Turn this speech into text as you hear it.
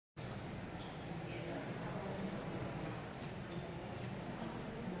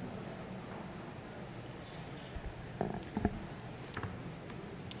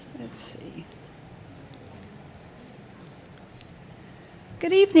Let's see.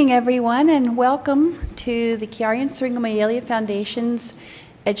 Good evening, everyone, and welcome to the Chiari and Syringomyelia Foundation's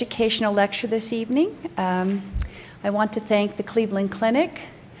educational lecture this evening. I want to thank the Cleveland Clinic,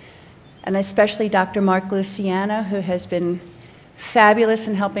 and especially Dr. Mark Luciano, who has been fabulous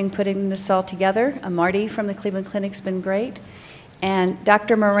in helping putting this all together. Marty from the Cleveland Clinic's been great. And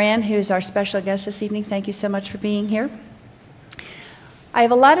Dr. Moran, who's our special guest this evening, thank you so much for being here. I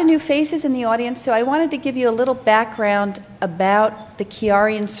have a lot of new faces in the audience, so I wanted to give you a little background about the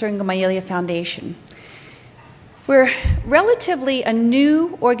Chiari and Syringomyelia Foundation. We're relatively a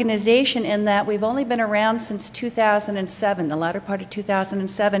new organization in that we've only been around since 2007, the latter part of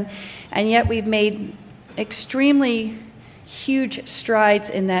 2007, and yet we've made extremely huge strides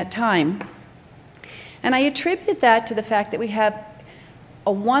in that time. And I attribute that to the fact that we have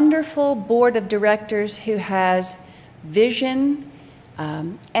a wonderful board of directors who has vision,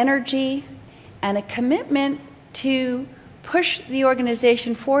 energy, and a commitment to push the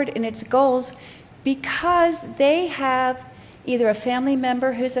organization forward in its goals because they have either a family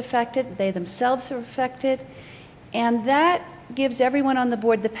member who's affected, they themselves are affected, and that gives everyone on the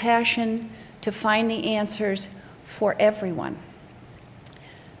board the passion to find the answers for everyone.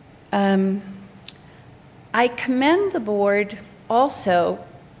 I commend the board also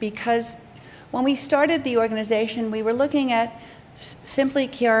because when we started the organization, we were looking at simply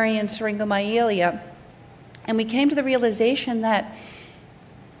Chiari and Syringomyelia, and we came to the realization that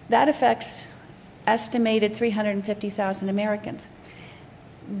that affects estimated 350,000 Americans.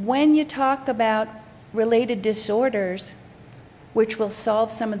 When you talk about related disorders, which will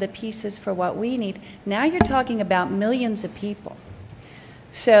solve some of the pieces for what we need, now you're talking about millions of people.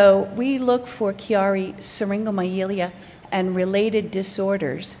 So we look for Chiari, Syringomyelia, and related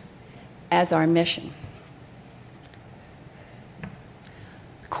disorders as our mission.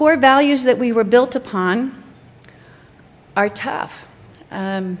 Core values that we were built upon are tough.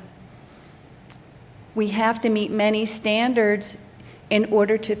 We have to meet many standards in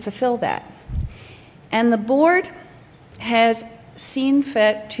order to fulfill that. And the board has seen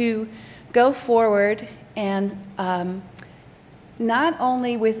fit to go forward and not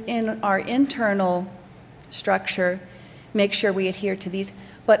only within our internal structure make sure we adhere to these,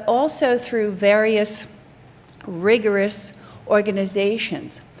 but also through various rigorous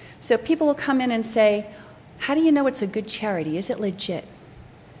organizations. So people will come in and say, how do you know it's a good charity? Is it legit?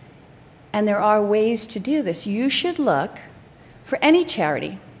 And there are ways to do this. You should look for any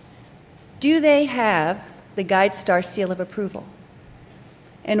charity. Do they have the GuideStar seal of approval?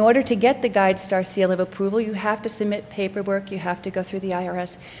 In order to get the GuideStar seal of approval, you have to submit paperwork, you have to go through the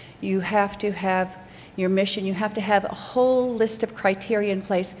IRS, you have to have your mission, you have to have a whole list of criteria in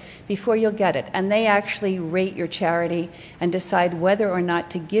place before you'll get it. And they actually rate your charity and decide whether or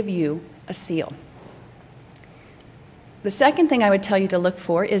not to give you a seal. The second thing I would tell you to look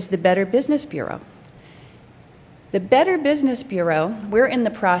for is the Better Business Bureau. The Better Business Bureau, we're in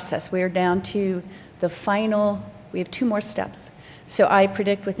the process. We're down to the final, we have 2 more steps. So I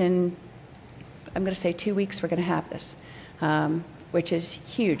predict within, I'm going to say 2 weeks, we're going to have this, which is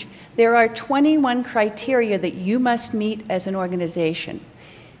huge. There are 21 criteria that you must meet as an organization.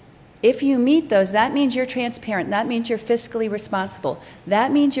 If you meet those, that means you're transparent. That means you're fiscally responsible.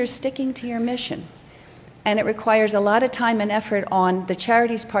 That means you're sticking to your mission. And it requires a lot of time and effort on the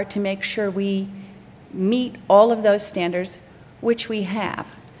charity's part to make sure we meet all of those standards, which we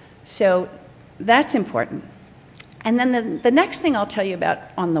have. So that's important. And then the next thing I'll tell you about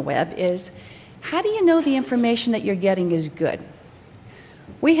on the web is, how do you know the information that you're getting is good?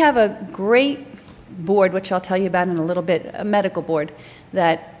 We have a great board, which I'll tell you about in a little bit, a medical board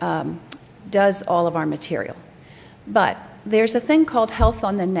that does all of our material. But there's a thing called Health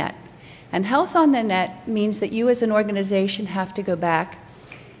on the Net. And Health on the Net means that you as an organization have to go back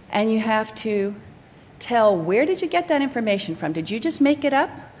and you have to tell, where did you get that information from? Did you just make it up?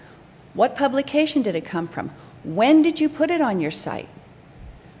 What publication did it come from? When did you put it on your site?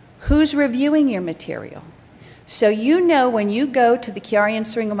 Who's reviewing your material? So you know when you go to the Chiari and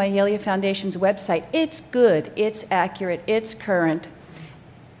Syringomyelia Foundation's website, it's good, it's accurate, it's current.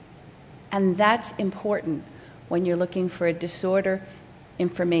 And that's important when you're looking for a disorder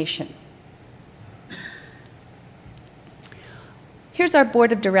information. Here's our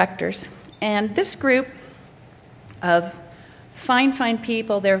board of directors. And this group of fine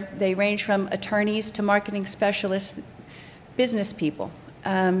people, they range from attorneys to marketing specialists, business people.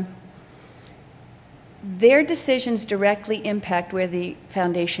 Their decisions directly impact where the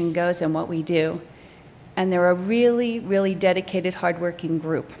foundation goes and what we do. And they're a really, really dedicated, hardworking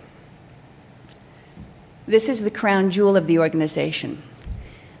group. This is the crown jewel of the organization.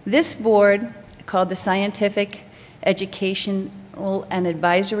 This board, called the Scientific Educational and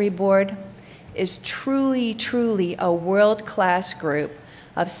Advisory Board, is truly, truly a world-class group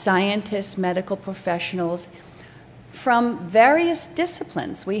of scientists, medical professionals from various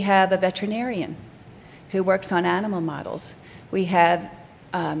disciplines. We have a veterinarian who works on animal models. We have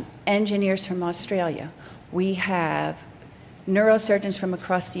engineers from Australia. We have neurosurgeons from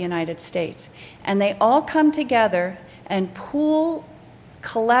across the United States. And they all come together and pool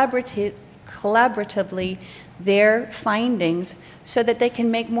collaboratively their findings so that they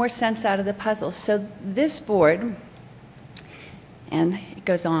can make more sense out of the puzzle. So this board, and it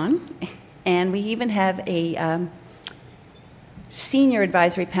goes on, and we even have a senior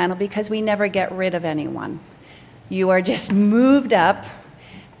advisory panel because we never get rid of anyone. You are just moved up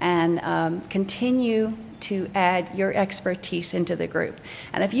and continue to add your expertise into the group.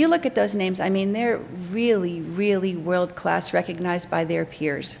 And if you look at those names, I mean, they're really, really world-class, recognized by their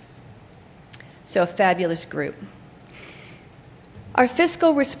peers. So a fabulous group. Our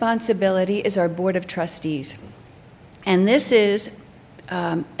fiscal responsibility is our Board of Trustees. And this is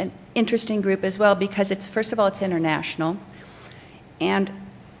an interesting group as well because it's, first of all, it's international. And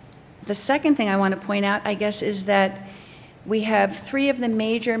the second thing I want to point out, I guess, is that we have 3 of the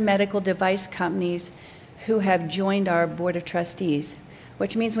major medical device companies who have joined our Board of Trustees,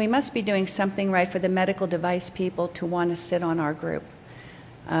 which means we must be doing something right for the medical device people to want to sit on our group.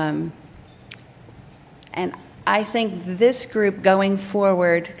 And I think this group going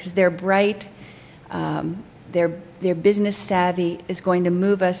forward, because they're bright, they're business savvy, is going to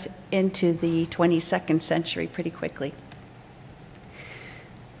move us into the 22nd century pretty quickly.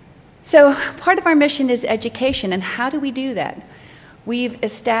 So part of our mission is education, and how do we do that? We've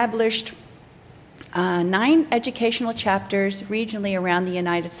established 9 educational chapters regionally around the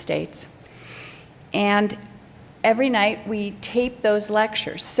United States. And every night we tape those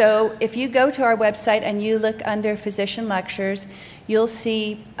lectures. So if you go to our website and you look under physician lectures, you'll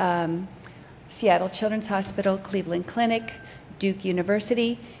see Seattle Children's Hospital, Cleveland Clinic, Duke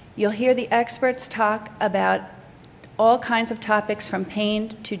University. You'll hear the experts talk about all kinds of topics from pain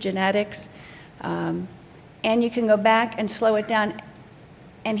to genetics. And you can go back and slow it down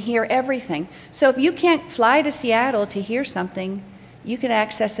and hear everything. So if you can't fly to Seattle to hear something, you can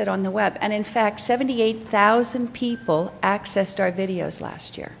access it on the web. And in fact, 78,000 people accessed our videos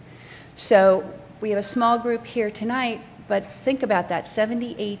last year. So we have a small group here tonight, but think about that,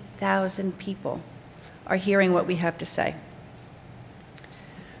 78,000 people are hearing what we have to say.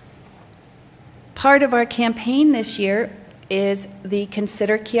 Part of our campaign this year is the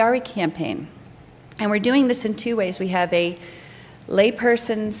Consider Chiari campaign. And we're doing this in 2 ways. We have a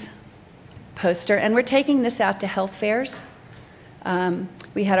layperson's poster, and we're taking this out to health fairs.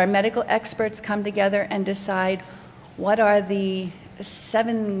 We had our medical experts come together and decide what are the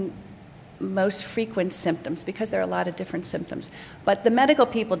 7 most frequent symptoms, because there are a lot of different symptoms. But the medical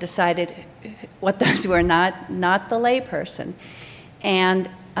people decided what those were, not the layperson, and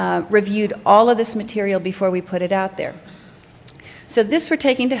reviewed all of this material before we put it out there. So this we're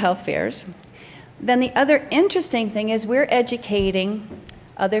taking to health fairs. Then the other interesting thing is we're educating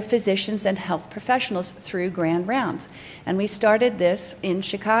other physicians and health professionals through grand rounds. And we started this in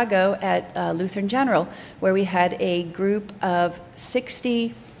Chicago at Lutheran General, where we had a group of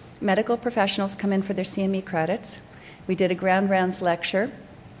 60 medical professionals come in for their CME credits. We did a grand rounds lecture,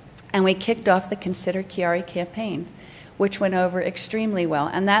 and we kicked off the Consider Chiari campaign, which went over extremely well.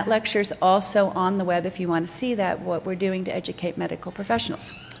 And that lecture is also on the web if you want to see that, what we're doing to educate medical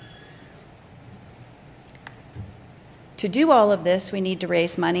professionals. To do all of this, we need to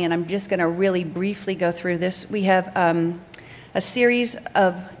raise money, and I'm just going to really briefly go through this. We have a series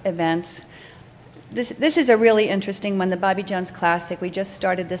of events. This is a really interesting one, the Bobby Jones Classic. We just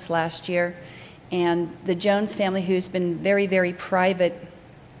started this last year, and the Jones family, who's been very, very private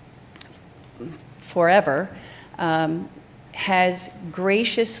forever, has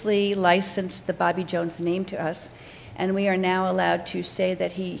graciously licensed the Bobby Jones name to us, and we are now allowed to say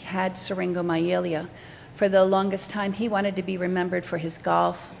that he had Syringomyelia. For the longest time, he wanted to be remembered for his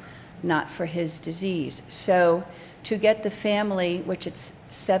golf, not for his disease. So to get the family, which it's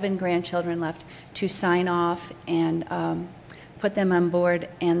 7 grandchildren left, to sign off and put them on board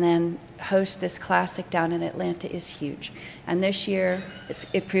and then host this classic down in Atlanta is huge. And this year,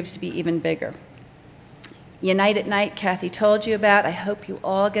 it proves to be even bigger. Unite at Night, Kathy told you about. I hope you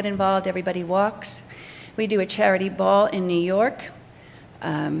all get involved. Everybody walks. We do a charity ball in New York.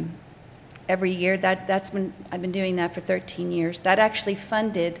 Every year. I've been doing that for 13 years. That actually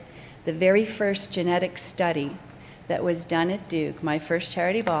funded the very first genetic study that was done at Duke, my first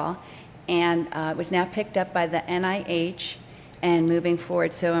charity ball, and it was now picked up by the NIH and moving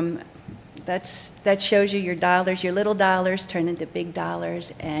forward. So that shows you your dollars, your little dollars turn into big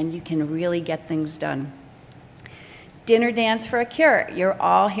dollars, and you can really get things done. Dinner Dance for a Cure. You're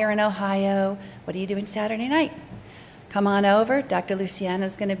all here in Ohio. What are you doing Saturday night? Come on over. Dr.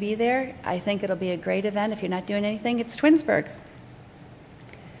 Luciana's going to be there. I think it'll be a great event. If you're not doing anything, it's Twinsburg.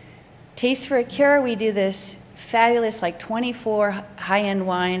 Taste for a Cure. We do this fabulous, like 24 high-end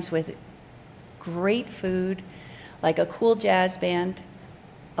wines with great food, like a cool jazz band.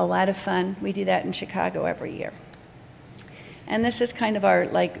 A lot of fun. We do that in Chicago every year. And this is kind of our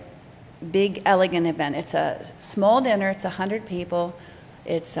big, elegant event. It's a small dinner. It's 100 people.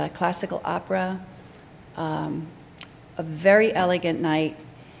 It's a classical opera, a very elegant night.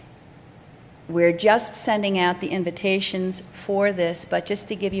 We're just sending out the invitations for this, but just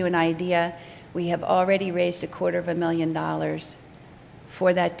to give you an idea, we have already raised $250,000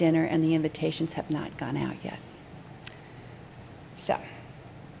 for that dinner, and the invitations have not gone out yet. So,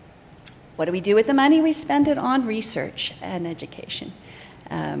 what do we do with the money? We spend it on research and education.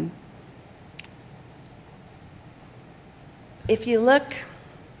 If you look,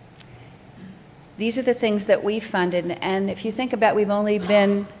 these are the things that we funded, and if you think about, we've only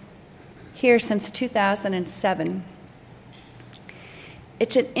been here since 2007.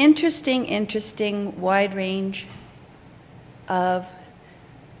 It's an interesting wide range of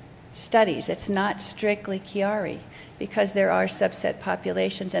studies. It's not strictly Chiari, because there are subset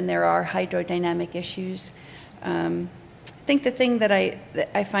populations and there are hydrodynamic issues. I think the thing that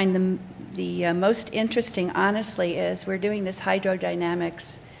I find the most interesting, honestly, is we're doing this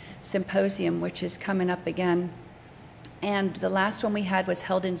hydrodynamics symposium, which is coming up again. And the last one we had was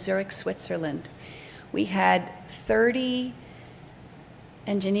held in Zurich, Switzerland. We had 30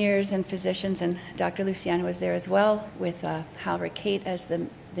 engineers and physicians, and Dr. Luciana was there as well, with Halvard Kate as the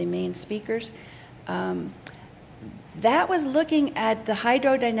main speakers. That was looking at the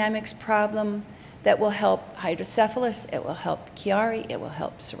hydrodynamics problem that will help hydrocephalus, it will help Chiari, it will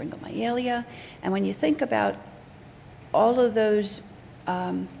help Syringomyelia. And when you think about all of those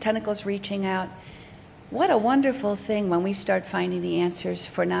tentacles reaching out, what a wonderful thing when we start finding the answers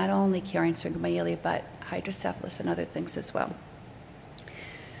for not only Chiari and Syringomyelia, but hydrocephalus and other things as well.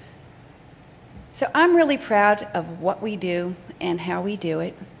 So I'm really proud of what we do and how we do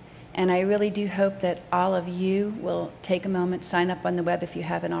it. And I really do hope that all of you will take a moment, sign up on the web if you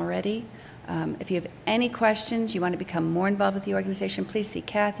haven't already. If you have any questions, you want to become more involved with the organization, please see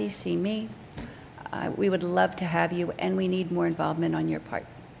Kathy, see me. We would love to have you, and we need more involvement on your part.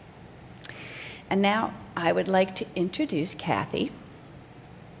 And now I would like to introduce Kathy.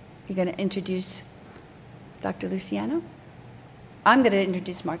 You're going to introduce Dr. Luciano? I'm going to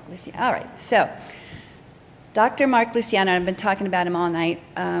introduce Mark Luciano. All right, so Dr. Mark Luciano, I've been talking about him all night.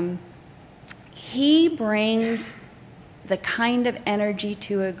 He brings the kind of energy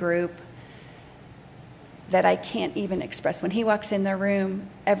to a group that I can't even express. When he walks in the room,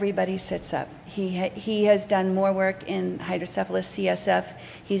 everybody sits up. He has done more work in hydrocephalus, CSF.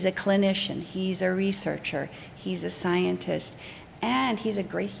 He's a clinician. He's a researcher. He's a scientist. And he's a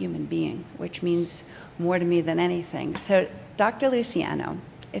great human being, which means more to me than anything. So, Dr. Luciano,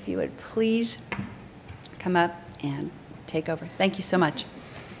 if you would please come up and take over. Thank you so much.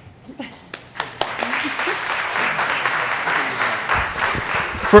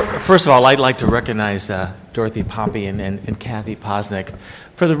 First of all, I'd like to recognize Dorothy Poppy and Kathy Posnick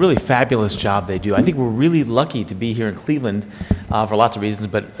for the really fabulous job they do. I think we're really lucky to be here in Cleveland for lots of reasons,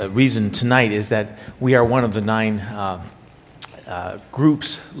 but a reason tonight is that we are one of the 9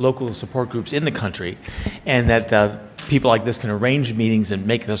 groups, local support groups in the country, and that people like this can arrange meetings and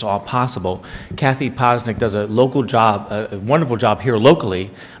make this all possible. Kathy Posnick does a local job, a wonderful job here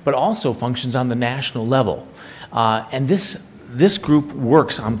locally, but also functions on the national level. And this group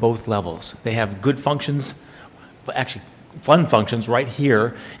works on both levels. They have good functions, actually fun functions right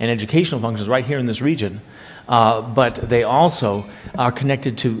here, and educational functions right here in this region, but they also are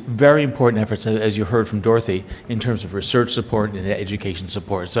connected to very important efforts, as you heard from Dorothy, in terms of research support and education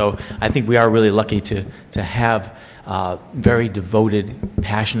support. So I think we are really lucky to have very devoted,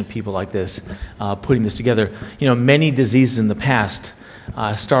 passionate people like this putting this together. You know, many diseases in the past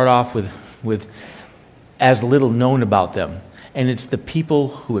start off with as little known about them. And it's the people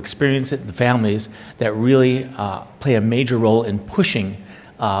who experience it, the families, that really play a major role in pushing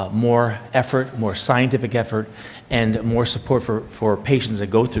more effort, more scientific effort, and more support for patients that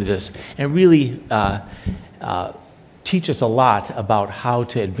go through this, and really teach us a lot about how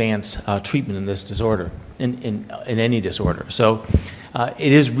to advance treatment in this disorder, in any disorder. So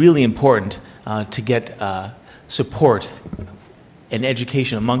it is really important to get support and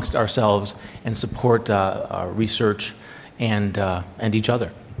education amongst ourselves and support our research and each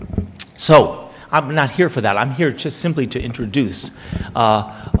other. So I'm not here for that. I'm here just simply to introduce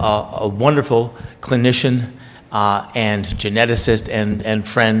a wonderful clinician and geneticist and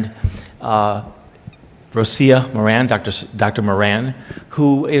friend, Rocio Moran, Dr. Moran,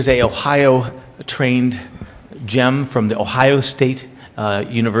 who is a Ohio-trained gem from the Ohio State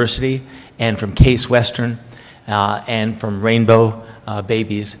University and from Case Western and from Rainbow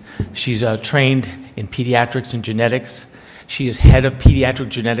Babies. She's trained in pediatrics and genetics. She is head of pediatric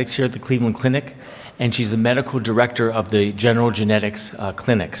genetics here at the Cleveland Clinic, and she's the medical director of the general genetics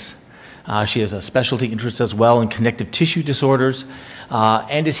clinics. She has a specialty interest as well in connective tissue disorders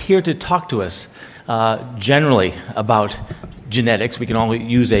and is here to talk to us generally about genetics. We can all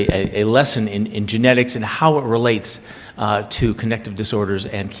use a lesson in genetics and how it relates to connective disorders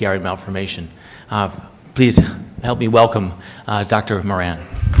and Chiari malformation. Please help me welcome Dr. Moran.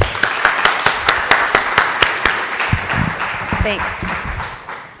 Thanks.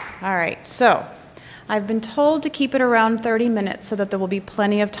 All right, so I've been told to keep it around 30 minutes so that there will be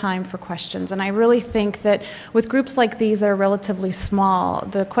plenty of time for questions. And I really think that with groups like these that are relatively small,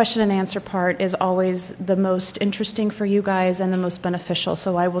 the question and answer part is always the most interesting for you guys and the most beneficial.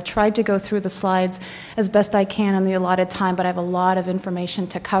 So I will try to go through the slides as best I can in the allotted time, but I have a lot of information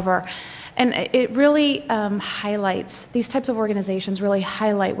to cover. And it really highlights, these types of organizations really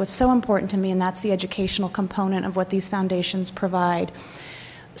highlight what's so important to me, and that's the educational component of what these foundations provide.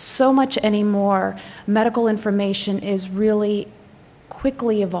 So much anymore, medical information is really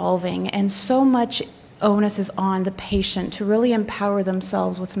quickly evolving, and so much onus is on the patient to really empower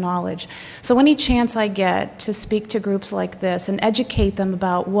themselves with knowledge. So any chance I get to speak to groups like this and educate them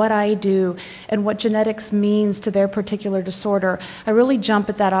about what I do and what genetics means to their particular disorder, I really jump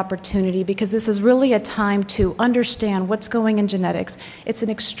at that opportunity, because this is really a time to understand what's going in genetics. It's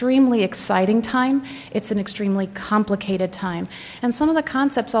an extremely exciting time. It's an extremely complicated time. And some of the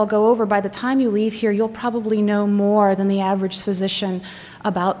concepts I'll go over, by the time you leave here, you'll probably know more than the average physician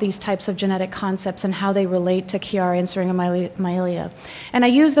about these types of genetic concepts and how they relate to Chiari and Syringomyelia. And I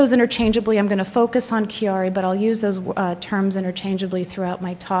use those interchangeably. I'm going to focus on Chiari, but I'll use those terms interchangeably throughout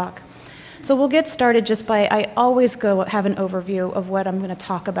my talk. So we'll get started just by, I always have an overview of what I'm going to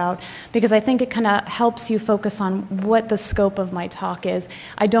talk about, because I think it kind of helps you focus on what the scope of my talk is.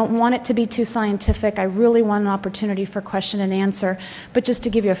 I don't want it to be too scientific. I really want an opportunity for question and answer, but just to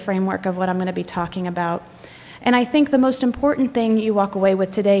give you a framework of what I'm going to be talking about. And I think the most important thing you walk away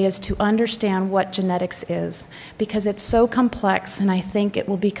with today is to understand what genetics is, because it's so complex, and I think it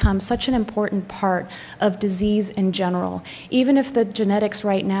will become such an important part of disease in general. Even if the genetics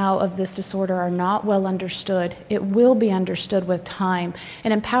right now of this disorder are not well understood, it will be understood with time.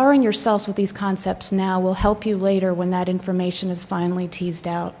 And empowering yourselves with these concepts now will help you later when that information is finally teased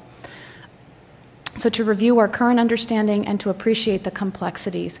out. So to review our current understanding and to appreciate the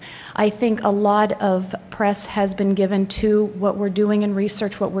complexities, I think a lot of press has been given to what we're doing in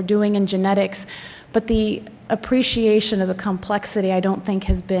research, what we're doing in genetics, but the appreciation of the complexity I don't think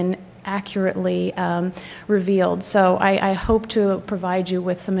has been accurately revealed. So I hope to provide you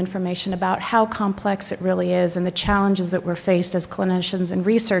with some information about how complex it really is and the challenges that we're faced as clinicians and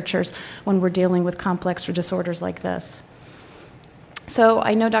researchers when we're dealing with complex disorders like this. So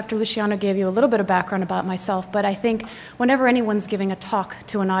I know Dr. Luciano gave you a little bit of background about myself, but I think whenever anyone's giving a talk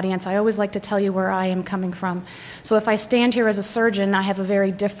to an audience, I always like to tell you where I am coming from. So if I stand here as a surgeon, I have a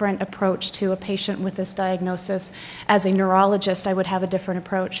very different approach to a patient with this diagnosis. As a neurologist, I would have a different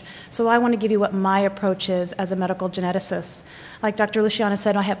approach. So I want to give you what my approach is as a medical geneticist. Like Dr. Luciano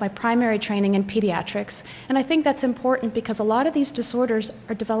said, I have my primary training in pediatrics, and I think that's important because a lot of these disorders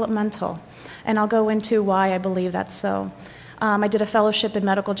are developmental, and I'll go into why I believe that's so. I did a fellowship in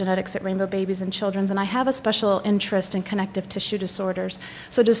medical genetics at Rainbow Babies and Children's, and I have a special interest in connective tissue disorders.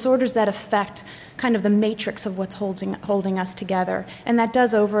 So disorders that affect kind of the matrix of what's holding us together. And that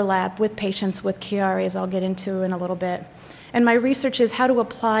does overlap with patients with Chiari, as I'll get into in a little bit. And my research is how to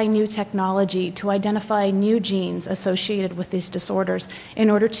apply new technology to identify new genes associated with these disorders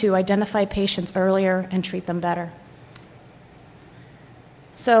in order to identify patients earlier and treat them better.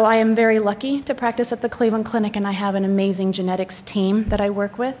 So I am very lucky to practice at the Cleveland Clinic, and I have an amazing genetics team that I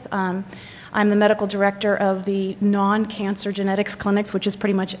work with. I'm the medical director of the non-cancer genetics clinics, which is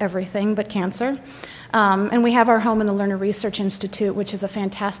pretty much everything but cancer. And we have our home in the Lerner Research Institute, which is a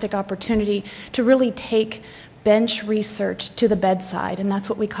fantastic opportunity to really take bench research to the bedside, and that's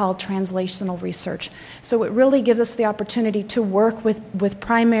what we call translational research. So it really gives us the opportunity to work with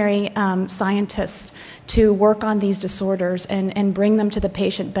primary scientists to work on these disorders and bring them to the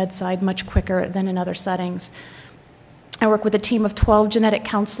patient bedside much quicker than in other settings. I work with a team of 12 genetic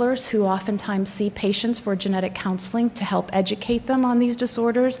counselors who oftentimes see patients for genetic counseling to help educate them on these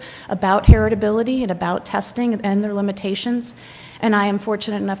disorders, about heritability and about testing and their limitations. And I am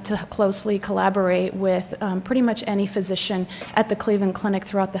fortunate enough to closely collaborate with pretty much any physician at the Cleveland Clinic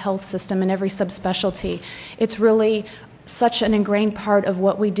throughout the health system in every subspecialty. It's really such an ingrained part of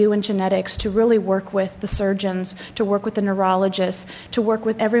what we do in genetics to really work with the surgeons, to work with the neurologists, to work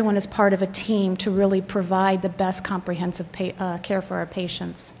with everyone as part of a team to really provide the best comprehensive care for our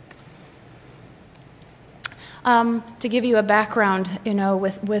patients. To give you a background,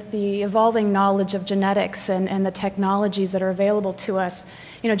 with the evolving knowledge of genetics and the technologies that are available to us,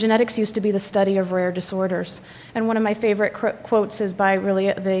 genetics used to be the study of rare disorders. And one of my favorite quotes is by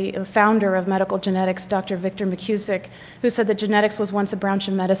really the founder of medical genetics, Dr. Victor McCusick, who said that genetics was once a branch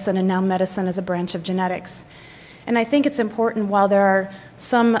of medicine and now medicine is a branch of genetics. And I think it's important, while there are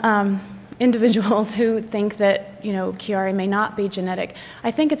some individuals who think that, Chiari may not be genetic, I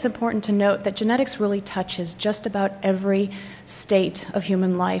think it's important to note that genetics really touches just about every state of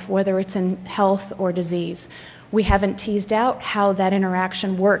human life, whether it's in health or disease. We haven't teased out how that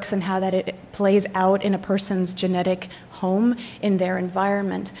interaction works and how that it plays out in a person's genetic home, in their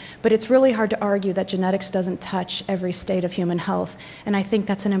environment. But it's really hard to argue that genetics doesn't touch every state of human health. And I think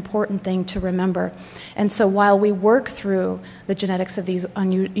that's an important thing to remember. And so while we work through the genetics of these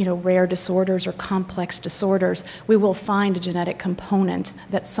rare disorders or complex disorders, we will find a genetic component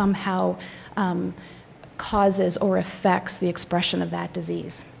that somehow causes or affects the expression of that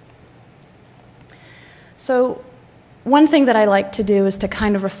disease. So one thing that I like to do is to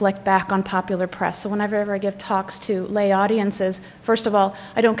kind of reflect back on popular press. So whenever I give talks to lay audiences, first of all,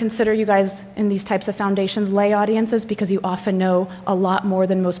 I don't consider you guys in these types of foundations lay audiences because you often know a lot more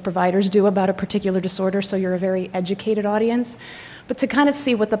than most providers do about a particular disorder, so you're a very educated audience. But to kind of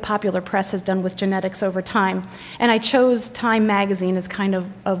see what the popular press has done with genetics over time. And I chose Time magazine as kind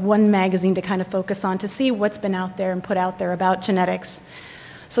of one magazine to kind of focus on to see what's been out there and put out there about genetics.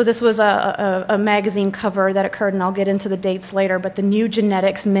 So this was a magazine cover that occurred, and I'll get into the dates later, but the New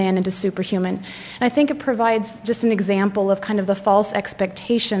Genetics, Man into Superhuman. And I think it provides just an example of kind of the false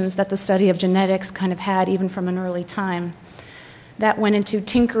expectations that the study of genetics kind of had even from an early time. That went into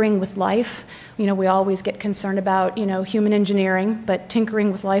tinkering with life. We always get concerned about, human engineering, but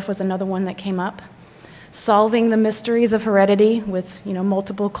tinkering with life was another one that came up. Solving the mysteries of heredity with,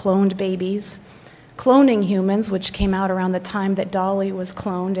 multiple cloned babies. Cloning humans, which came out around the time that Dolly was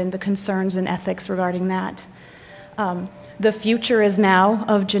cloned, and the concerns and ethics regarding that. The future is now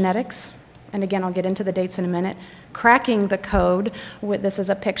of genetics, and again, I'll get into the dates in a minute. Cracking the code. This is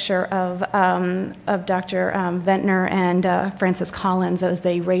a picture of Dr. Ventnor and Francis Collins as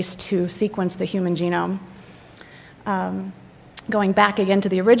they race to sequence the human genome. Going back again to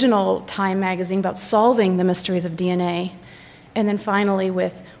the original Time magazine about solving the mysteries of DNA. And then finally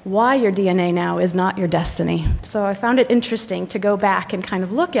with why your DNA now is not your destiny. So I found it interesting to go back and kind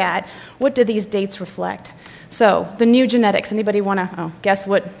of look at what do these dates reflect. So the New Genetics, anybody want to guess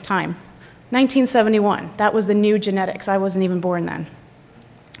what time? 1971, that was the New Genetics. I wasn't even born then.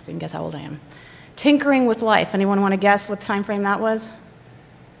 So you can guess how old I am. Tinkering with Life, anyone want to guess what time frame that was?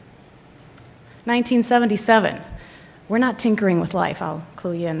 1977. We're not tinkering with life, I'll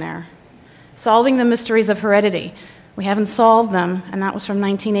clue you in there. Solving the Mysteries of Heredity. We haven't solved them, and that was from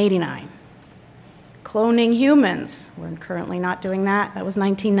 1989. Cloning humans. We're currently not doing that. That was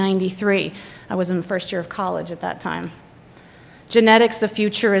 1993. I was in the first year of college at that time. Genetics, the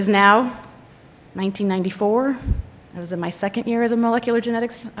future is now. 1994. I was in my second year as a molecular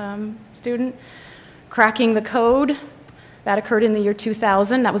genetics student. Cracking the code. That occurred in the year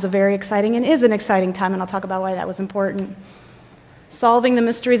 2000. That was a very exciting and is an exciting time, and I'll talk about why that was important. Solving the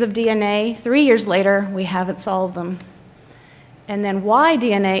mysteries of DNA. 3 years later, we haven't solved them. And then why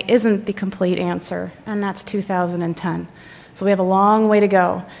DNA isn't the complete answer, and that's 2010. So we have a long way to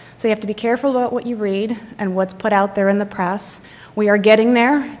go. So you have to be careful about what you read and what's put out there in the press. We are getting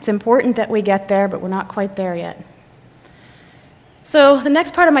there. It's important that we get there, but we're not quite there yet. So the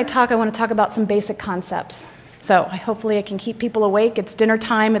next part of my talk, I want to talk about some basic concepts. So hopefully I can keep people awake. It's dinner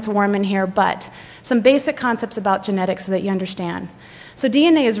time, it's warm in here, but some basic concepts about genetics so that you understand. So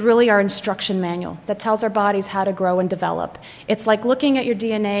DNA is really our instruction manual that tells our bodies how to grow and develop. It's like looking at your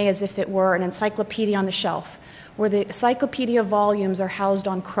DNA as if it were an encyclopedia on the shelf, where the encyclopedia volumes are housed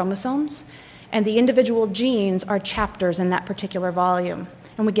on chromosomes, and the individual genes are chapters in that particular volume.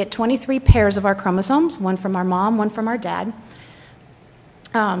 And we get 23 pairs of our chromosomes, one from our mom, one from our dad.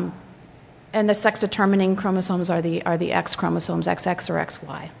 And the sex-determining chromosomes are the X chromosomes, XX or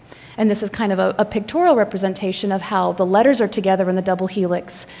XY. And this is kind of a pictorial representation of how the letters are together in the double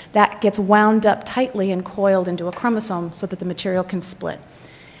helix. That gets wound up tightly and coiled into a chromosome so that the material can split.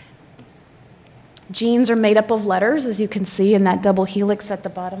 Genes are made up of letters, as you can see in that double helix at the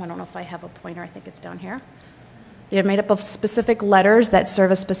bottom. I don't know if I have a pointer. I think it's down here. They're made up of specific letters that serve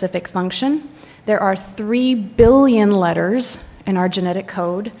a specific function. There are 3 billion letters in our genetic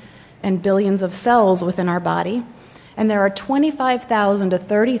code and billions of cells within our body. And there are 25,000 to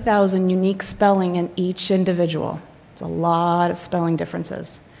 30,000 unique spelling in each individual. It's a lot of spelling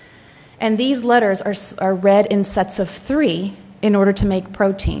differences. And these letters are read in sets of 3 in order to make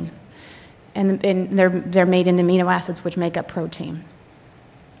protein. And they're made in amino acids which make up protein.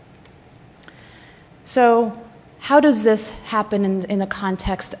 So how does this happen in the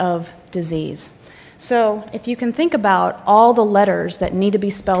context of disease? So if you can think about all the letters that need to be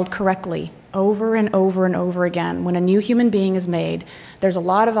spelled correctly over and over and over again, when a new human being is made, there's a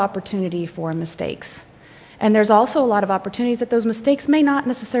lot of opportunity for mistakes. And there's also a lot of opportunities that those mistakes may not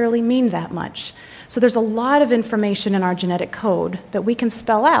necessarily mean that much. So there's a lot of information in our genetic code that we can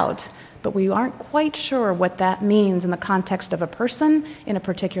spell out, but we aren't quite sure what that means in the context of a person, in a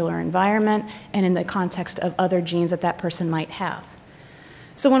particular environment, and in the context of other genes that that person might have.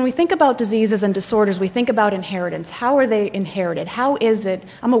 So when we think about diseases and disorders, we think about inheritance. How are they inherited? How is it?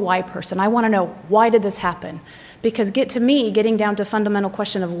 I'm a why person. I want to know, why did this happen? Because getting down to fundamental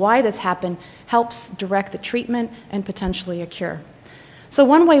question of why this happened helps direct the treatment and potentially a cure. So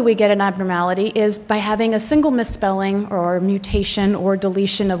one way we get an abnormality is by having a single misspelling or mutation or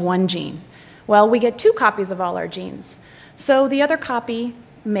deletion of one gene. Well, we get 2 copies of all our genes. So the other copy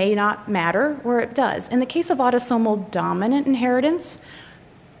may not matter, or it does. In the case of autosomal dominant inheritance,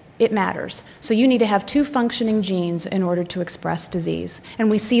 it matters. So you need to have 2 functioning genes in order to express disease. And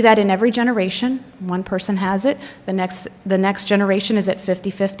we see that in every generation. One person has it, the next generation is at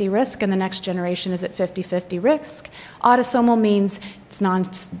 50-50 risk, and the next generation is at 50-50 risk. Autosomal means it's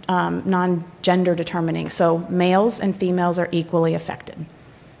non-gender determining, so males and females are equally affected.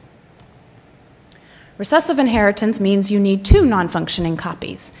 Recessive inheritance means you need 2 non-functioning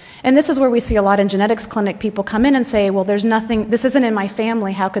copies. And this is where we see a lot in genetics clinic, people come in and say, well, there's nothing, this isn't in my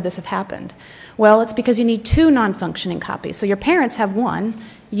family, how could this have happened? Well, it's because you need 2 non-functioning copies. So your parents have 1,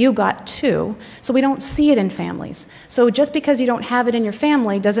 you got 2, so we don't see it in families. So just because you don't have it in your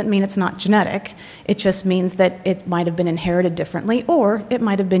family doesn't mean it's not genetic. It just means that it might have been inherited differently, or it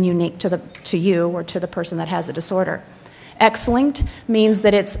might have been unique to you or to the person that has the disorder. X-linked means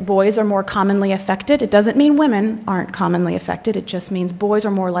that boys are more commonly affected. It doesn't mean women aren't commonly affected. It just means boys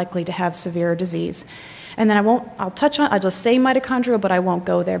are more likely to have severe disease. And then I'll just say mitochondrial, but I won't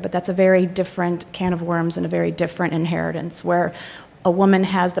go there. But that's a very different can of worms and a very different inheritance, where a woman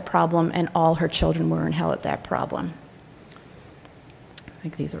has the problem and all her children will inherit that problem. I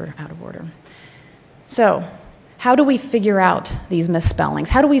think these are out of order. So how do we figure out these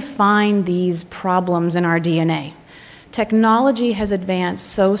misspellings? How do we find these problems in our DNA? Technology has advanced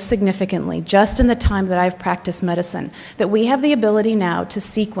so significantly just in the time that I've practiced medicine that we have the ability now to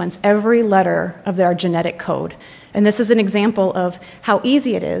sequence every letter of our genetic code. And this is an example of how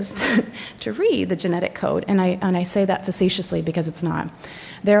easy it is to read the genetic code, and I say that facetiously because it's not.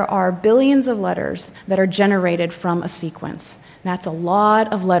 There are billions of letters that are generated from a sequence. That's a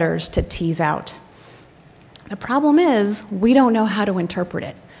lot of letters to tease out. The problem is we don't know how to interpret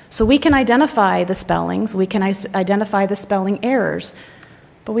it. So we can identify the spellings, we can identify the spelling errors,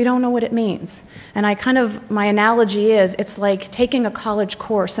 but we don't know what it means. And my analogy is, it's like taking a college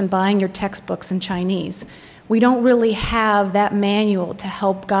course and buying your textbooks in Chinese. We don't really have that manual to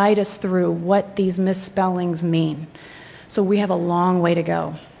help guide us through what these misspellings mean. So we have a long way to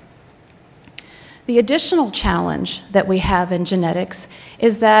go. The additional challenge that we have in genetics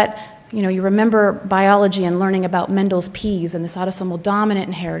is that you remember biology and learning about Mendel's P's and this autosomal dominant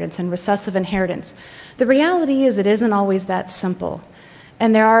inheritance and recessive inheritance. The reality is it isn't always that simple.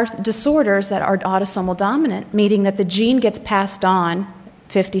 And there are disorders that are autosomal dominant, meaning that the gene gets passed on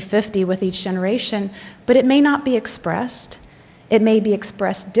 50-50 with each generation, but it may not be expressed. It may be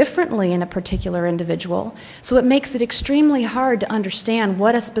expressed differently in a particular individual. So it makes it extremely hard to understand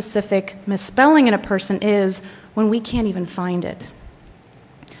what a specific misspelling in a person is when we can't even find it.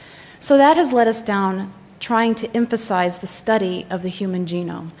 So that has led us down trying to emphasize the study of the human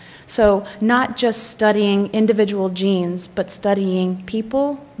genome. So not just studying individual genes, but studying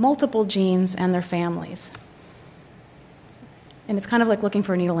people, multiple genes, and their families. And it's kind of like looking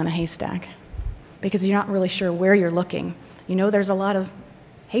for a needle in a haystack, because you're not really sure where you're looking. You know there's a lot of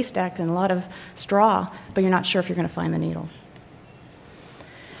haystack and a lot of straw, but you're not sure if you're going to find the needle.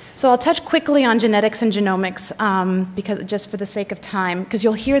 So I'll touch quickly on genetics and genomics because just for the sake of time, because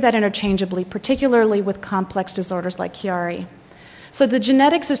you'll hear that interchangeably, particularly with complex disorders like Chiari. So the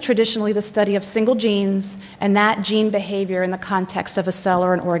genetics is traditionally the study of single genes and that gene behavior in the context of a cell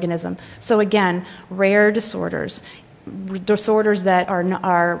or an organism. So again, rare disorders that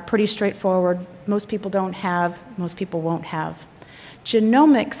are pretty straightforward, most people don't have, most people won't have.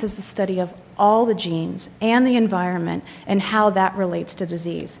 Genomics is the study of all the genes and the environment and how that relates to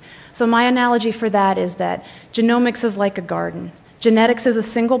disease. So my analogy for that is that genomics is like a garden. Genetics is a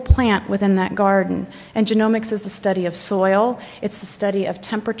single plant within that garden, and genomics is the study of soil, it's the study of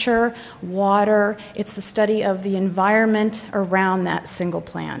temperature, water, it's the study of the environment around that single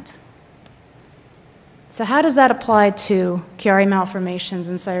plant. So how does that apply to Chiari malformations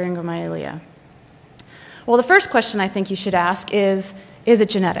and Syringomyelia? Well, the first question I think you should ask is it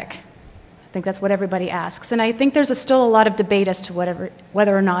genetic? I think that's what everybody asks. And I think there's still a lot of debate as to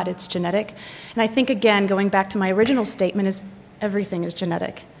whether or not it's genetic. And I think, again, going back to my original statement, is everything is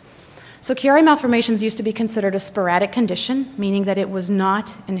genetic. So Chiari malformations used to be considered a sporadic condition, meaning that it was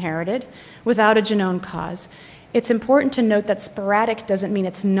not inherited without a genome cause. It's important to note that sporadic doesn't mean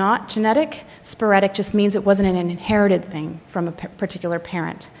it's not genetic. Sporadic just means it wasn't an inherited thing from a particular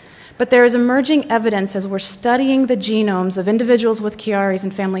parent. But there is emerging evidence as we're studying the genomes of individuals with Chiaris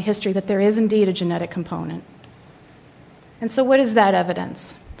and family history that there is indeed a genetic component. And so what is that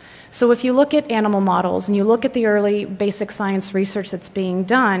evidence? So if you look at animal models and you look at the early basic science research that's being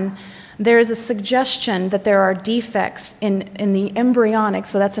done, there is a suggestion that there are defects in the embryonic,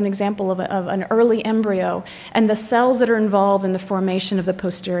 so that's an example of an early embryo, and the cells that are involved in the formation of the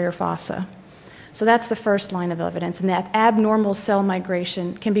posterior fossa. So that's the first line of evidence, and that abnormal cell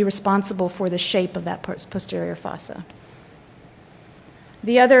migration can be responsible for the shape of that posterior fossa.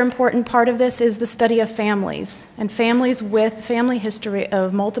 The other important part of this is the study of families, and families with family history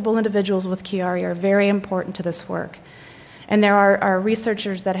of multiple individuals with Chiari are very important to this work. And there are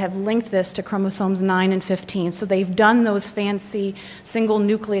researchers that have linked this to chromosomes 9 and 15. So they've done those fancy single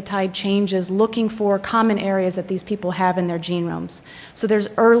nucleotide changes looking for common areas that these people have in their genomes. So there's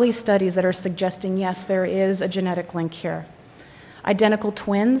early studies that are suggesting, yes, there is a genetic link here. Identical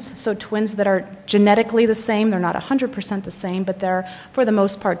twins, so twins that are genetically the same, they're not 100% the same, but they're, for the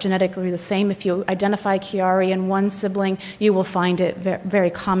most part, genetically the same. If you identify Chiari in one sibling, you will find it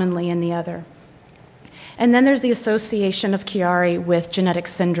very commonly in the other. And then there's the association of Chiari with genetic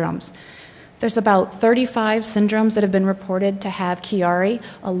syndromes. There's about 35 syndromes that have been reported to have Chiari.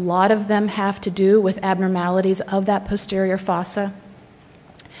 A lot of them have to do with abnormalities of that posterior fossa.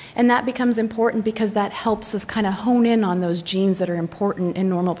 And that becomes important because that helps us kind of hone in on those genes that are important in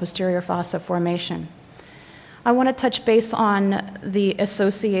normal posterior fossa formation. I want to touch base on the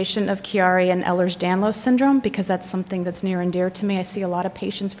association of Chiari and Ehlers-Danlos syndrome because that's something that's near and dear to me. I see a lot of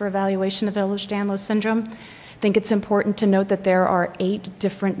patients for evaluation of Ehlers-Danlos syndrome. I think it's important to note that there are 8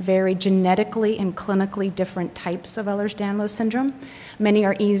 different, very genetically and clinically different types of Ehlers-Danlos syndrome. Many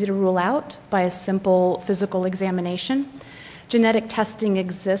are easy to rule out by a simple physical examination. Genetic testing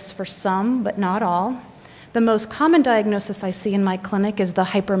exists for some, but not all. The most common diagnosis I see in my clinic is the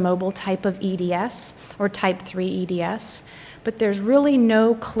hypermobile type of EDS, or type 3 EDS, but there's really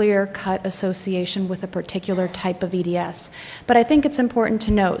no clear-cut association with a particular type of EDS. But I think it's important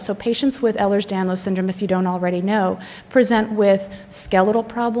to note, so patients with Ehlers-Danlos syndrome, if you don't already know, present with skeletal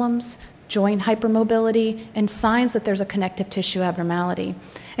problems, joint hypermobility, and signs that there's a connective tissue abnormality.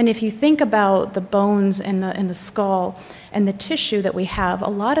 And if you think about the bones and the skull and the tissue that we have, a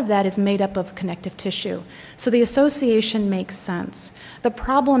lot of that is made up of connective tissue. So the association makes sense. The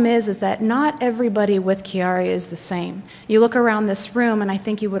problem is that not everybody with Chiari is the same. You look around this room, and I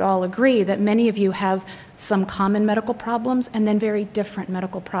think you would all agree that many of you have some common medical problems and then very different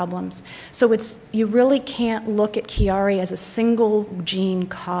medical problems. So you really can't look at Chiari as a single gene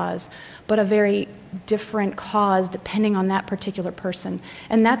cause, but a very different cause depending on that particular person.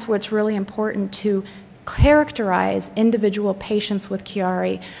 And that's where it's really important to characterize individual patients with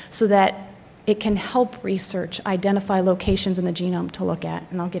Chiari so that it can help research identify locations in the genome to look at,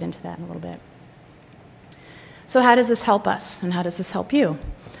 and I'll get into that in a little bit. So how does this help us, and how does this help you?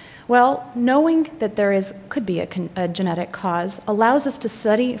 Well, knowing that there could be a genetic cause allows us to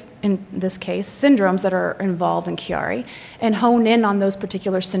study, in this case, syndromes that are involved in Chiari and hone in on those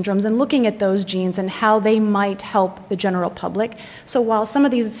particular syndromes and looking at those genes and how they might help the general public. So while some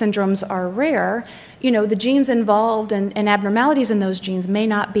of these syndromes are rare, the genes involved and abnormalities in those genes may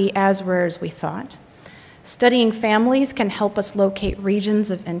not be as rare as we thought. Studying families can help us locate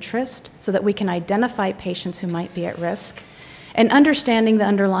regions of interest so that we can identify patients who might be at risk. And understanding the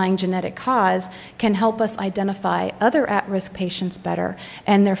underlying genetic cause can help us identify other at-risk patients better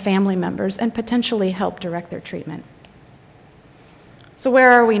and their family members and potentially help direct their treatment. So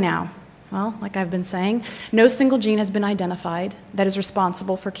where are we now? Well, like I've been saying, no single gene has been identified that is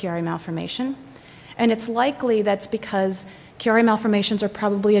responsible for Chiari malformation. And it's likely that's because Chiari malformations are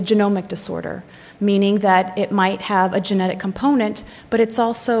probably a genomic disorder, meaning that it might have a genetic component, but it's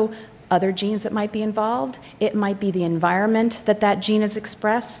also other genes that might be involved. It might be the environment that that gene is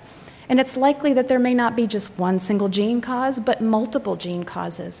expressed. And it's likely that there may not be just one single gene cause, but multiple gene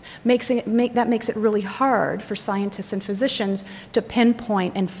causes. That makes it really hard for scientists and physicians to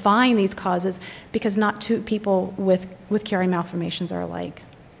pinpoint and find these causes because not two people with Chiari malformations are alike.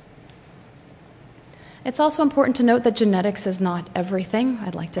 It's also important to note that genetics is not everything.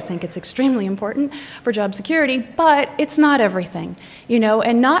 I'd like to think it's extremely important for job security, but it's not everything,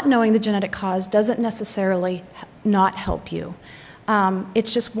 and not knowing the genetic cause doesn't necessarily not help you.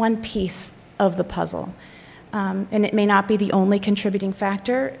 It's just one piece of the puzzle, and it may not be the only contributing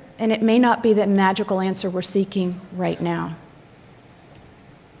factor, and it may not be the magical answer we're seeking right now.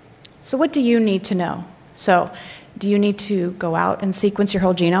 So what do you need to know? So, do you need to go out and sequence your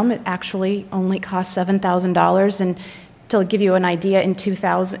whole genome? It actually only costs $7,000, and to give you an idea, in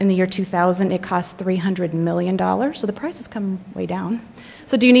the year 2000, it cost $300 million, so the price has come way down.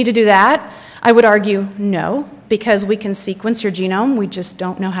 So do you need to do that? I would argue no, because we can sequence your genome, we just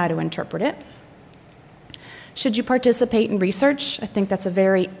don't know how to interpret it. Should you participate in research? I think that's a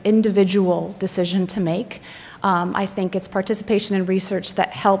very individual decision to make. I think it's participation in research that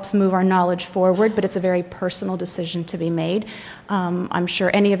helps move our knowledge forward, but it's a very personal decision to be made. I'm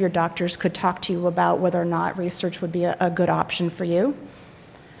sure any of your doctors could talk to you about whether or not research would be a good option for you.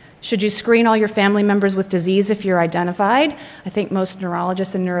 Should you screen all your family members with disease if you're identified? I think most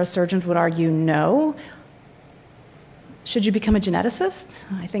neurologists and neurosurgeons would argue no. Should you become a geneticist?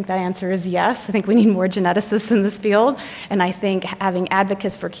 I think the answer is yes. I think we need more geneticists in this field, and I think having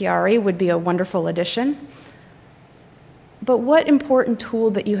advocates for Chiari would be a wonderful addition. But what important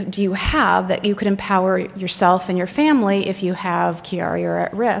tool do you have that you could empower yourself and your family if you have Chiari or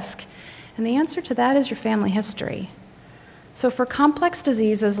at risk? And the answer to that is your family history. So for complex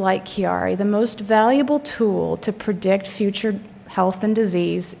diseases like Chiari, the most valuable tool to predict future health and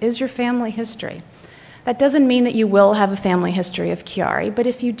disease is your family history. That doesn't mean that you will have a family history of Chiari, but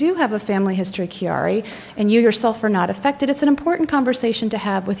if you do have a family history of Chiari and you yourself are not affected, it's an important conversation to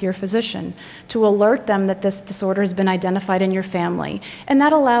have with your physician to alert them that this disorder has been identified in your family. And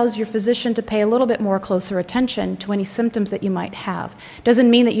that allows your physician to pay a little bit more closer attention to any symptoms that you might have.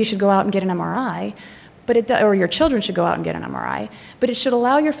 Doesn't mean that you should go out and get an MRI, or your children should go out and get an MRI, but it should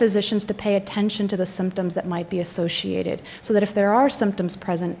allow your physicians to pay attention to the symptoms that might be associated, so that if there are symptoms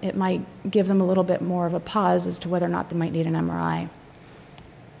present, it might give them a little bit more of a pause as to whether or not they might need an MRI.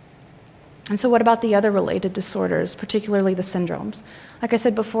 And so what about the other related disorders, particularly the syndromes? Like I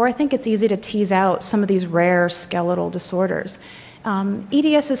said before, I think it's easy to tease out some of these rare skeletal disorders.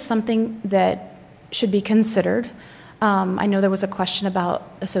 EDS is something that should be considered. I know there was a question about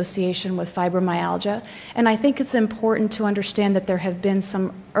association with fibromyalgia, and I think it's important to understand that there have been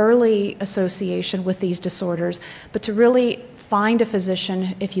some early association with these disorders, but to really find a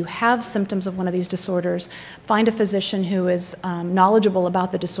physician, if you have symptoms of one of these disorders, find a physician who is knowledgeable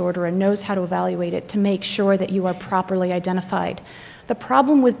about the disorder and knows how to evaluate it to make sure that you are properly identified. The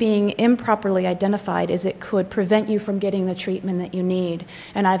problem with being improperly identified is it could prevent you from getting the treatment that you need.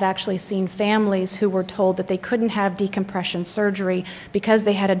 And I've actually seen families who were told that they couldn't have decompression surgery because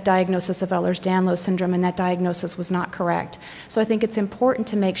they had a diagnosis of Ehlers-Danlos syndrome, and that diagnosis was not correct. So I think it's important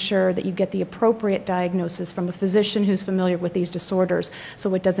to make sure that you get the appropriate diagnosis from a physician who's familiar with these disorders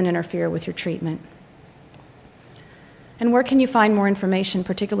so it doesn't interfere with your treatment. And where can you find more information,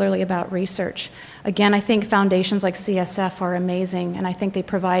 particularly about research? Again, I think foundations like CSF are amazing, and I think they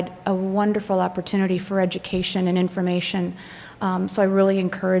provide a wonderful opportunity for education and information. So I really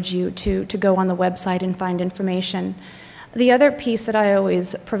encourage you to go on the website and find information. The other piece that I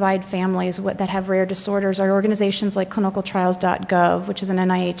always provide families that have rare disorders are organizations like clinicaltrials.gov, which is an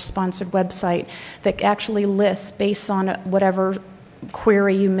NIH-sponsored website that actually lists based on whatever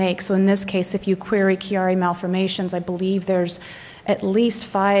query you make. So in this case, if you query Chiari malformations, I believe there's at least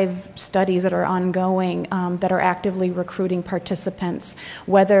 5 studies that are ongoing that are actively recruiting participants,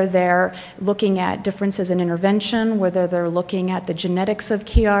 whether they're looking at differences in intervention, whether they're looking at the genetics of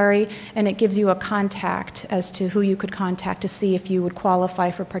Chiari, and it gives you a contact as to who you could contact to see if you would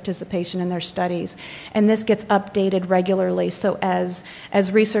qualify for participation in their studies. And this gets updated regularly, so as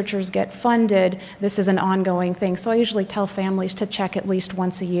researchers get funded, this is an ongoing thing. So I usually tell families to check at least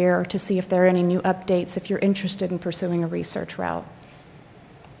once a year to see if there are any new updates if you're interested in pursuing a research route.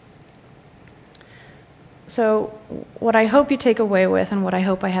 So what I hope you take away with, and what I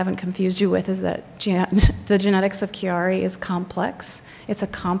hope I haven't confused you with, is that the genetics of Chiari is complex. It's a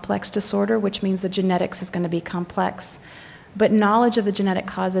complex disorder, which means the genetics is going to be complex. But knowledge of the genetic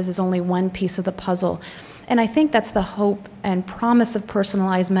causes is only one piece of the puzzle. And I think that's the hope and promise of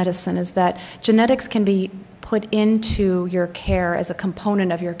personalized medicine, is that genetics can be put into your care as a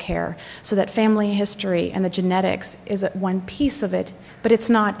component of your care, so that family history and the genetics is one piece of it, but it's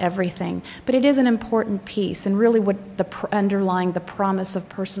not everything. But it is an important piece, and really what underlying the promise of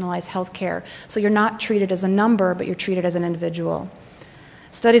personalized health care. So you're not treated as a number, but you're treated as an individual.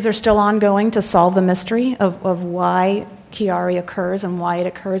 Studies are still ongoing to solve the mystery of why Chiari occurs and why it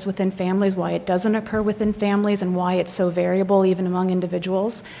occurs within families, why it doesn't occur within families, and why it's so variable even among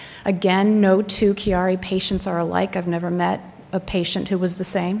individuals. Again, no 2 Chiari patients are alike. I've never met a patient who was the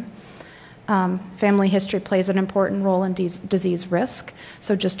same. Family history plays an important role in disease risk,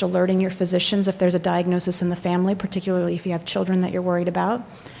 so just alerting your physicians if there's a diagnosis in the family, particularly if you have children that you're worried about.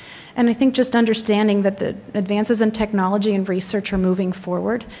 And I think just understanding that the advances in technology and research are moving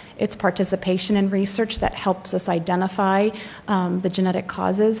forward. It's participation in research that helps us identify the genetic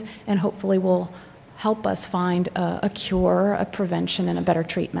causes, and hopefully will help us find a cure, a prevention, and a better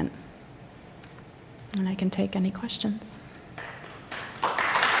treatment. And I can take any questions.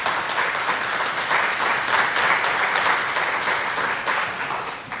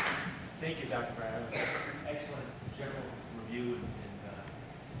 Thank you, Dr. Brown. Excellent general review and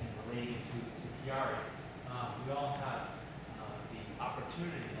relating to Chiari. We all have the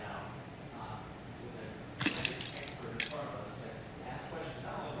opportunity now, with an expert in front of us, to ask questions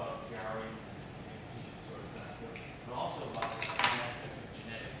not only about Chiari and sort of benefits, but also about the aspects of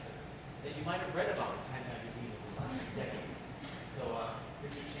genetics that you might have read about in Time magazine over the last few decades. So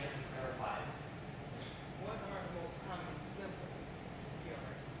here's your chance to clarify. What are the most common symptoms of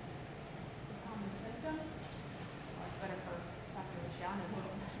Chiari? Common symptoms? Well, it's better for Dr. Rocio.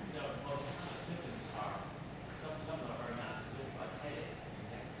 You know, most common symptoms are, some of them are not specific, like headache,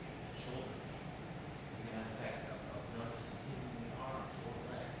 neck pain, shoulder pain. You can have effects of numbness and tingling in the arms or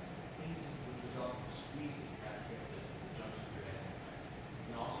legs, things which result from squeezing that the junction of your head.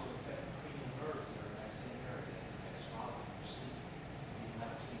 You can also affect the cranial nerves that are in that same area that affect swallowing or sleeping. So you can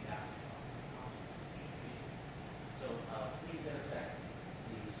have sleep apnea problems with sleeping breathing. So things that affect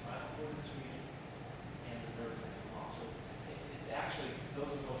the spinal cord in this region and the nerves that come off. So it's actually,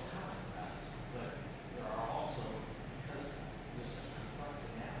 those are most common perhaps, but there are also, because there's such complex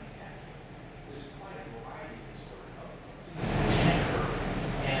anatomy back here, there's quite a variety of disorder of symptoms,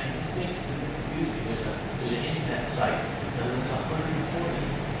 and it makes it confusing. There's an internet site that lists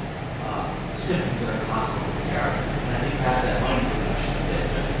 140 symptoms that are possible for Chiari, and I think perhaps that might be a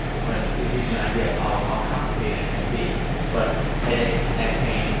bit, but it gives you an idea of how complicated it can be. But headache, neck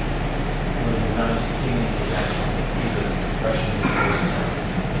pain, numbness, tingling, these are depression and various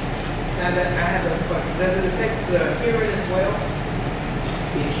symptoms. Now that I have a question, does it affect the hearing as well?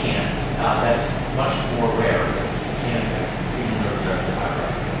 It can. That's much more rare, but it can affect cranial nerve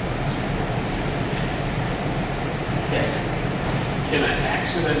thyroid. Yes? Can an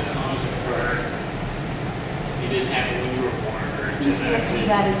accident cause a Chiari? It didn't happen when you were born, or genetically?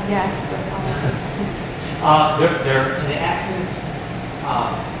 That is yes, but The accident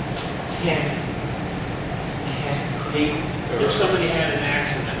can create. If somebody had an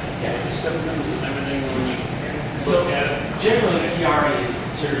accident, Yeah. the symptoms and everything, when you So look at it, generally, Chiari is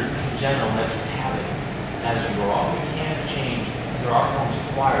considered congenital that you have it as you grow up. It can change. There are forms of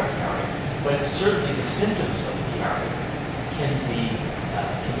acquired Chiari, but certainly the symptoms of Chiari can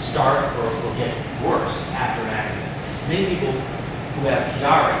start or will get worse after an accident. Many people who have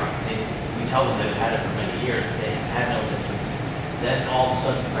Chiari, we tell them they've had it for many years, but they have had no symptoms. Then all of a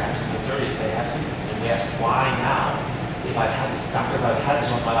sudden, perhaps in their 30s, they have symptoms, and we ask, why now? If I've had this, doctor, if I've had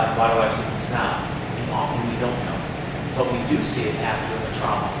this all my life, why do I have symptoms now? And often we don't know, but we do see it after a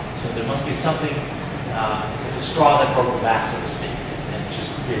trauma. So there must be something, it's the straw that broke the back, so to speak, and it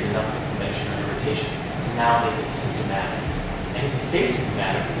just created enough inflammation or irritation to now make it symptomatic. And it can stay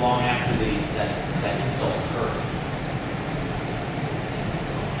symptomatic long after that insult occurred.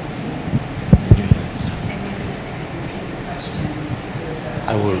 And then repeat the question.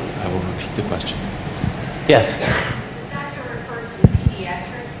 I will repeat the question. Yes. The doctor referred to the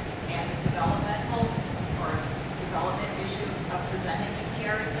pediatric and the developmental or development issue of presenting with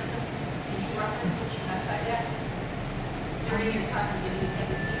Chiari symptoms. Can you reference what you meant by that? During your talk,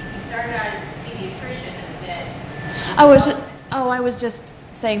 you started out as a pediatrician and then... I was just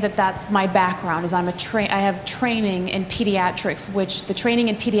saying that that's my background, is I have training in pediatrics, which the training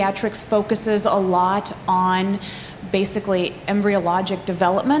in pediatrics focuses a lot on basically embryologic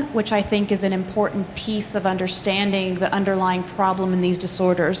development, which I think is an important piece of understanding the underlying problem in these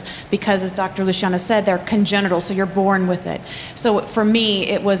disorders, because as Dr. Luciano said, they're congenital, so you're born with it. So for me,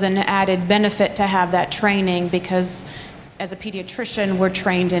 it was an added benefit to have that training, because as a pediatrician, we're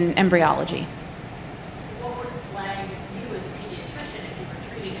trained in embryology. What would flag you as a pediatrician if you were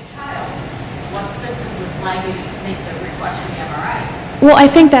treating a child? What symptoms would flag you to make the request for the MRI? Well, I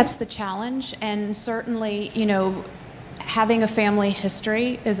think that's the challenge, and certainly, you know, having a family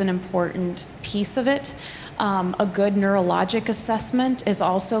history is an important piece of it. A good neurologic assessment is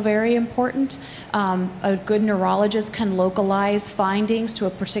also very important. A good neurologist can localize findings to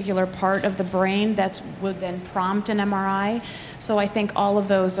a particular part of the brain that would then prompt an MRI. So I think all of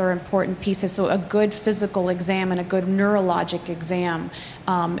those are important pieces. So a good physical exam and a good neurologic exam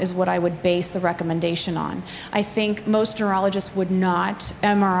is what I would base the recommendation on. I think most neurologists would not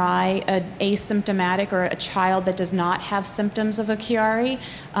MRI an asymptomatic or a child that does not have symptoms of a Chiari.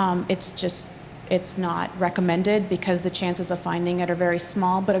 It's not recommended because the chances of finding it are very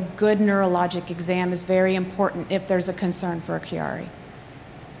small, but a good neurologic exam is very important if there's a concern for a Chiari.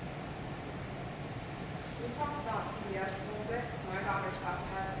 We talked about PDS a little bit. My daughter's about to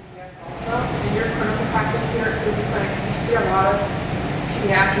have PDS also. In your clinical practice here at the clinic, do you see a lot of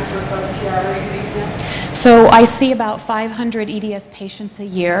pediatrics with both Chiari and ADS? So I see about 500 EDS patients a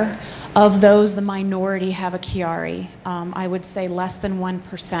year. Of those, the minority have a Chiari. I would say less than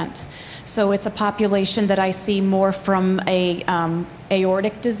 1%. So it's a population that I see more from a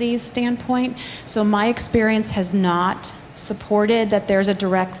aortic disease standpoint. So my experience has not supported that there's a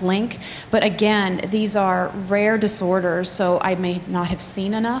direct link. But again, these are rare disorders, so I may not have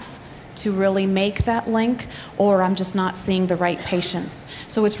seen enough to really make that link, or I'm just not seeing the right patients.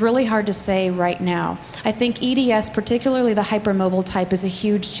 So it's really hard to say right now. I think EDS, particularly the hypermobile type, is a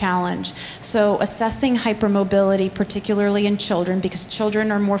huge challenge. So assessing hypermobility, particularly in children, because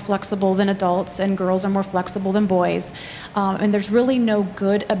children are more flexible than adults and girls are more flexible than boys, and there's really no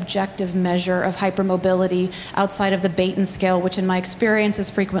good objective measure of hypermobility outside of the Baton scale, which in my experience is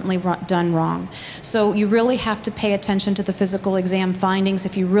frequently done wrong. So you really have to pay attention to the physical exam findings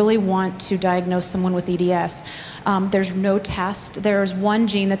if you really want to diagnose someone with EDS. There's no test. There's one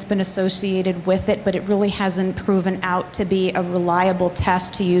gene that's been associated with it, but it really hasn't proven out to be a reliable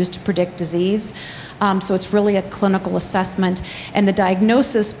test to use to predict disease. So it's really a clinical assessment. And the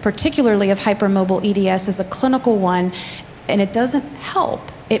diagnosis, particularly of hypermobile EDS, is a clinical one, and it doesn't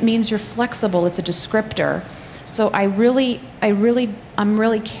help. It means you're flexible. It's a descriptor. So I'm really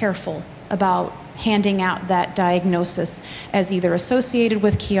careful about handing out that diagnosis as either associated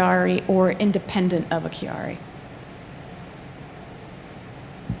with Chiari or independent of a Chiari.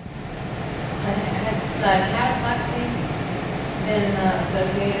 Has cataplexy been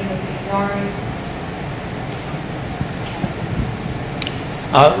associated with the Chiaris?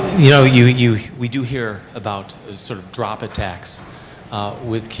 We do hear about sort of drop attacks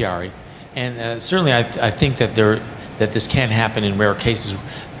with Chiari, and certainly I think that this can happen in rare cases,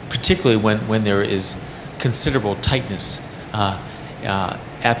 particularly when there is considerable tightness at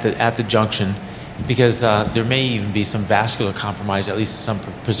the junction, because there may even be some vascular compromise, at least in some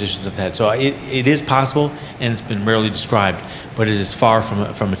positions of the head. So it is possible, and it's been rarely described, but it is far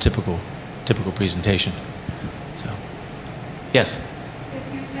from a typical presentation. So, yes.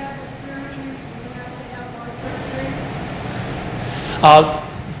 If you've had the surgery, do you have to have more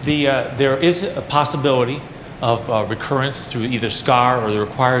surgery? There is a possibility of recurrence through either scar or the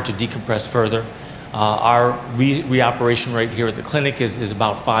required to decompress further. Our reoperation rate here at the clinic is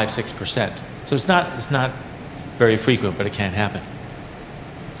about 5–6%. So it's not very frequent, but it can happen.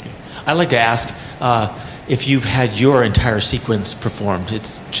 I'd like to ask if you've had your entire sequence performed.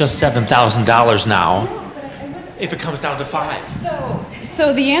 It's just $7,000 now. If it comes down to 5.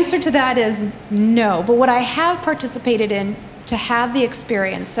 So the answer to that is no. But what I have participated in to have the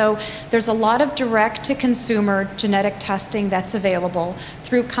experience. So there's a lot of direct-to-consumer genetic testing that's available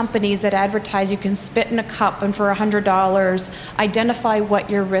through companies that advertise you can spit in a cup and for $100 identify what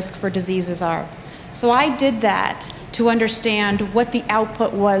your risk for diseases are. So I did that to understand what the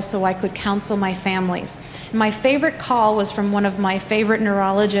output was so I could counsel my families. My favorite call was from one of my favorite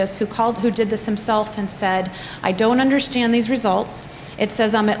neurologists who did this himself and said, I don't understand these results. It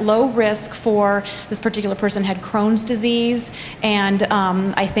says I'm at low risk for, this particular person had Crohn's disease and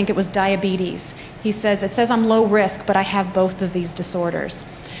I think it was diabetes. He says, it says I'm low risk, but I have both of these disorders.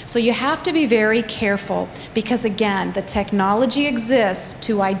 So you have to be very careful because, again, the technology exists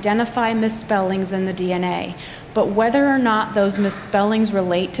to identify misspellings in the DNA, but whether or not those misspellings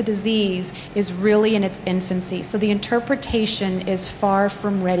relate to disease is really in its infancy. So the interpretation is far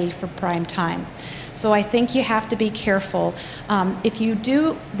from ready for prime time. So I think you have to be careful. If you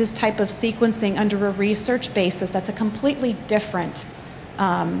do this type of sequencing under a research basis, that's a completely different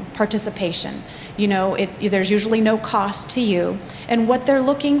participation. You know, there's usually no cost to you. And what they're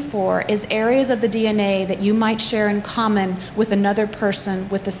looking for is areas of the DNA that you might share in common with another person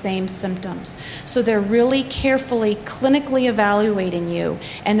with the same symptoms. So they're really carefully clinically evaluating you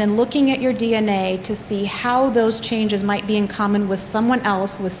and then looking at your DNA to see how those changes might be in common with someone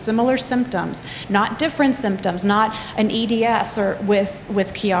else with similar symptoms, not different symptoms, not an EDS or with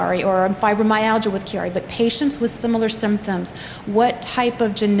Chiari or fibromyalgia with Chiari, but patients with similar symptoms. What type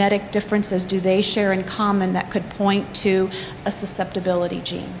of genetic differences do they share in common that could point to a susceptibility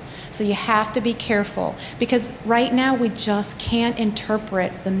gene? So you have to be careful because right now we just can't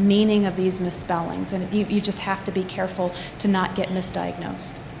interpret the meaning of these misspellings, and you just have to be careful to not get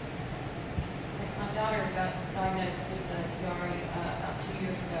misdiagnosed. My daughter got diagnosed with the Chiari about 2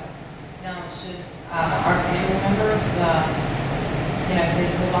 years ago. Now, should our family members,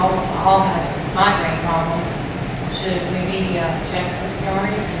 because we've all had migraine problems, should we be checked for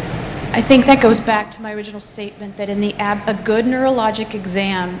Chiari's? I think that goes back to my original statement that in a good neurologic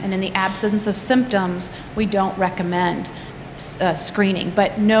exam and in the absence of symptoms, we don't recommend screening.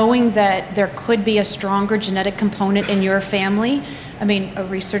 But knowing that there could be a stronger genetic component in your family, I mean, a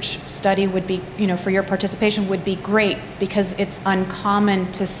research study would be, for your participation would be great because it's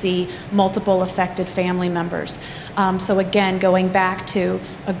uncommon to see multiple affected family members. So again, going back to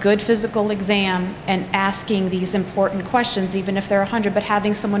a good physical exam and asking these important questions, even if there are 100, but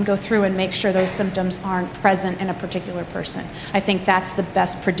having someone go through and make sure those symptoms aren't present in a particular person. I think that's the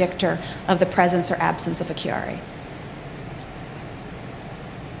best predictor of the presence or absence of a Chiari.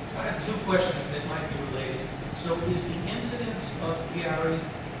 I have two questions that might be related. So is the incidence of Chiari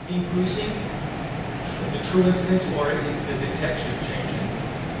increasing, the true incidence, or is the detection changing?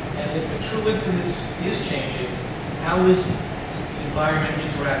 And if the true incidence is changing, how is the environment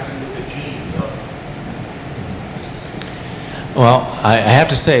interacting with the genes of this disease? Well, I have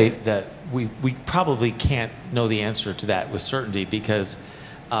to say that we probably can't know the answer to that with certainty because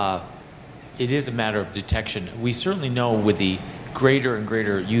it is a matter of detection. We certainly know with the greater and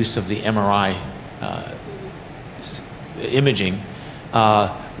greater use of the MRI imaging,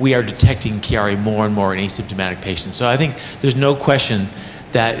 we are detecting Chiari more and more in asymptomatic patients. So I think there's no question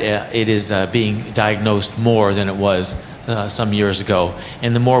that it is being diagnosed more than it was some years ago.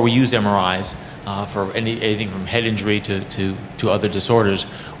 And the more we use MRIs for anything from head injury to other disorders,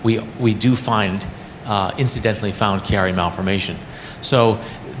 we do find incidentally found Chiari malformation. So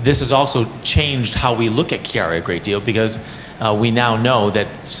this has also changed how we look at Chiari a great deal because we now know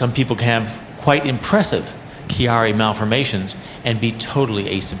that some people can have quite impressive Chiari malformations and be totally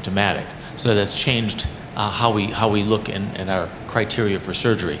asymptomatic. So that's changed how we look and our criteria for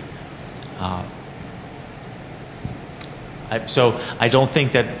surgery. So I don't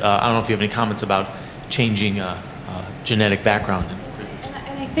think that, I don't know if you have any comments about changing genetic background.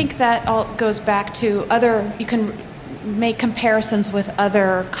 And I think that all goes back to you can make comparisons with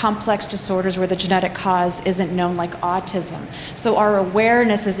other complex disorders where the genetic cause isn't known, like autism. So our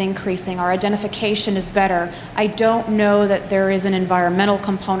awareness is increasing, our identification is better. I don't know that there is an environmental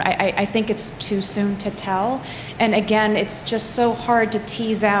component. I think it's too soon to tell. And again, it's just so hard to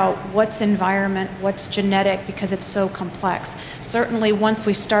tease out what's environment, what's genetic, because it's so complex. Certainly once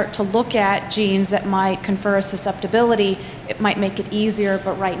we start to look at genes that might confer a susceptibility, it might make it easier,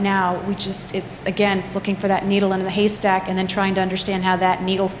 but right now it's looking for that needle in the haystack and then trying to understand how that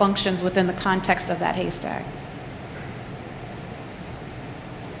needle functions within the context of that haystack.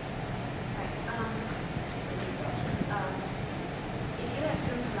 If you have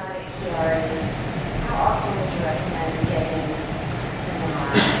symptomatic Chiari, how often would you recommend getting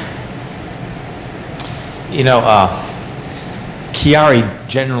an MRI? Chiari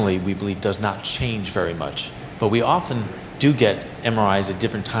generally, we believe, does not change very much, but we often do get MRIs at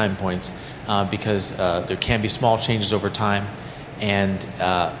different time points because there can be small changes over time, and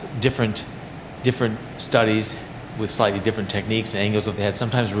different studies with slightly different techniques and angles of the head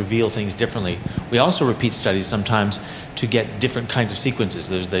sometimes reveal things differently. We also repeat studies sometimes to get different kinds of sequences.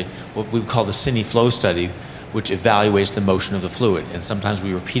 There's what we call the cine flow study, which evaluates the motion of the fluid, and sometimes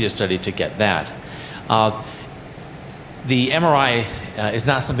we repeat a study to get that. The MRI is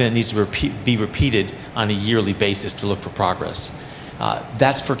not something that needs to be repeated on a yearly basis to look for progress.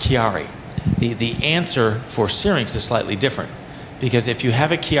 That's for Chiari. The answer for syrinx is slightly different, because if you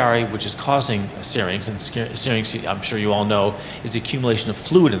have a Chiari which is causing a syrinx, and syrinx, I'm sure you all know, is the accumulation of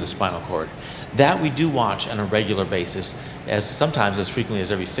fluid in the spinal cord, that we do watch on a regular basis, sometimes as frequently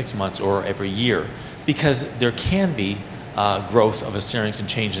as every 6 months or every year, because there can be growth of a syrinx and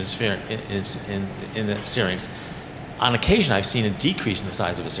change in the syrinx. On occasion, I've seen a decrease in the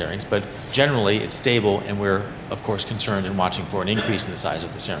size of a syrinx, but generally it's stable, and we're, of course, concerned and watching for an increase in the size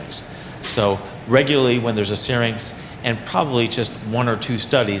of the syrinx. So regularly when there's a syrinx, and probably just 1 or 2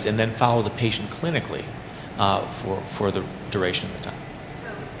 studies, and then follow the patient clinically for the duration of the time.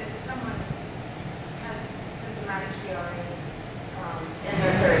 So if someone has symptomatic Chiari in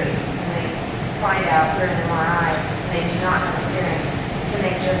their 30s, and they find out through an MRI, and they do not have a syrinx, can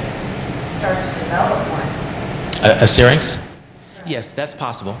they just start to develop one? A syrinx? Yes, that's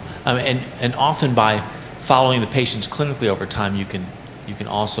possible. And often by following the patients clinically over time, you can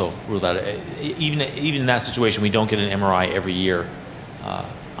also rule out. Even in that situation, we don't get an MRI every year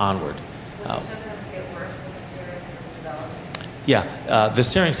onward. Will the symptoms get worse if the syrinx is developing? Yeah, the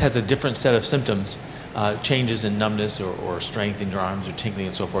syrinx has a different set of symptoms, changes in numbness or strength in your arms or tingling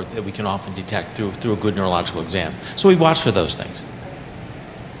and so forth, that we can often detect through a good neurological exam. So we watch for those things.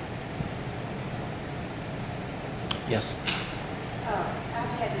 Yes? I've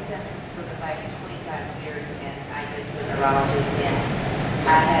had the symptoms for the last 25 years, and I go to a neurologist, and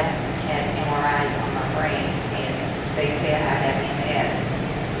I have had MRIs on my brain, and they say I have MS,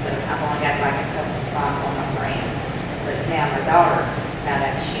 but I've only got like a couple spots on my brain. But now my daughter has found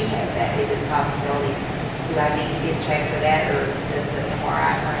out she has that. Is it a possibility? Do I need to get checked for that, or does the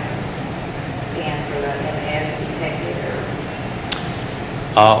MRI brain scan for the MS detect it,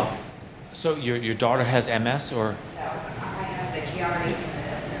 or? So your daughter has MS, or? No, I have the Chiari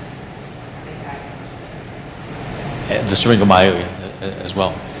and The Syringomyelia as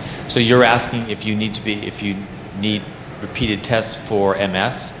well. So you're asking if you need repeated tests for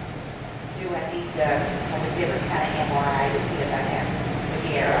MS? Do I need to have a different kind of MRI to see if I have the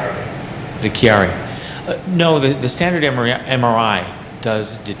Chiari? The Chiari. No, the standard MRI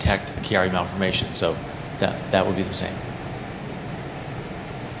does detect a Chiari malformation, so that would be the same.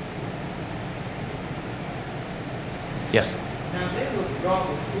 Yes? Now, if they withdraw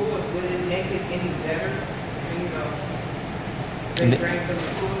the fluid, would it make it any better? They drain some of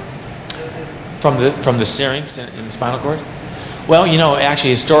the fluid? From the syrinx in the spinal cord? Well, actually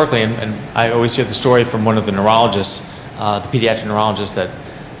historically, and I always hear the story from one of the neurologists, the pediatric neurologist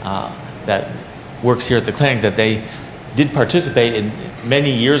that works here at the clinic, that they did participate in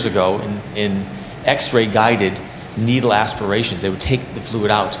many years ago in X-ray guided needle aspiration. They would take the fluid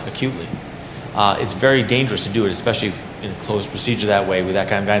out acutely. It's very dangerous to do it, especially in a closed procedure that way, with that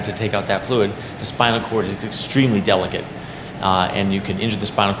kind of guidance to take out that fluid. The spinal cord is extremely delicate, and you can injure the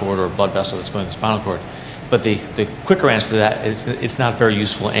spinal cord or a blood vessel that's going to the spinal cord. But the quicker answer to that is it's not very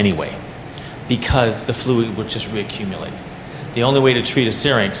useful anyway, because the fluid would just reaccumulate. The only way to treat a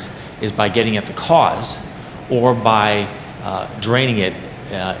syrinx is by getting at the cause, or by draining it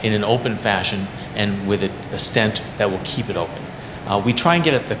in an open fashion and with a stent that will keep it open. We try and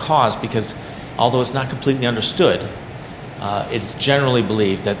get at the cause because, although it's not completely understood, it's generally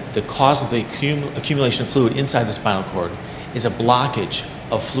believed that the cause of the accumulation of fluid inside the spinal cord is a blockage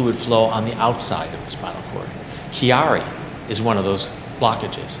of fluid flow on the outside of the spinal cord. Chiari is one of those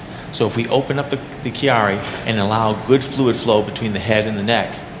blockages. So if we open up the Chiari and allow good fluid flow between the head and the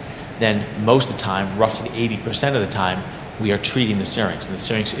neck, then most of the time, roughly 80% of the time, we are treating the syrinx. And the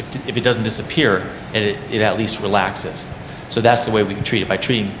syrinx, if it doesn't disappear, it at least relaxes. So that's the way we can treat it, by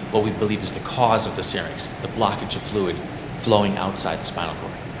treating what we believe is the cause of the syrinx, the blockage of fluid flowing outside the spinal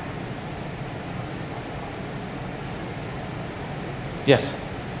cord. Yes?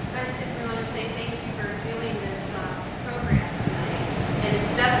 I simply want to say thank you for doing this program tonight. And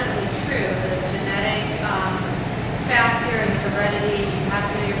it's definitely true, the genetic factor and the heredity, you have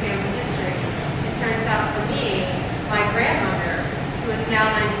to know your family history. It turns out for me, my grandmother, who is now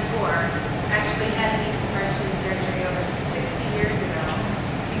 94, actually had knee compression surgery over 60 years ago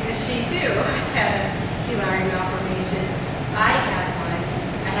because she too had a Chiari malformation. I had one.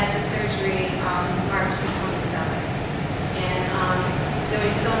 I had the surgery March 27th. And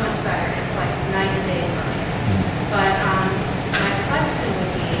doing so much better. It's like night and day for me. But my question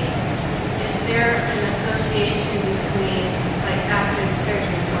would be, is there an association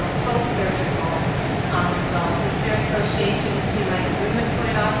association between like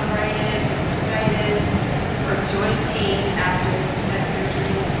rheumatoid arthritis or bursitis or joint pain after that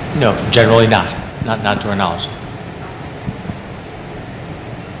surgery? No, generally not. Not to our knowledge.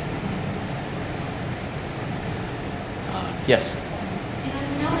 Yes. Did I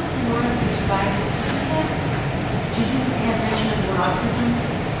notice in one of your slides, did you have mention of the autism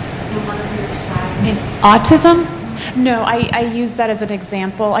in one of your slides? In autism? No, I use that as an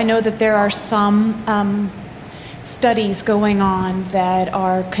example. I know that there are some studies going on that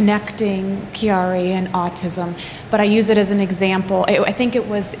are connecting Chiari and autism, but I use it as an example. I think it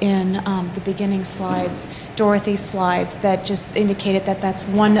was in the beginning slides, Dorothy's slides, that just indicated that that's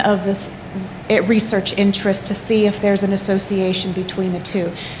one of the research interests to see if there's an association between the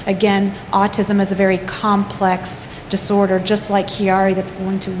two. Again, autism is a very complex disorder, just like Chiari, that's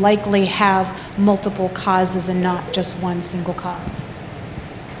going to likely have multiple causes and not just one single cause.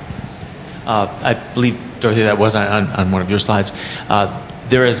 I believe, Dorothy, that was on one of your slides.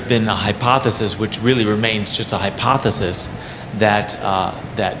 There has been a hypothesis, which really remains just a hypothesis, that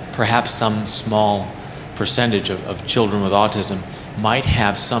perhaps some small percentage of children with autism might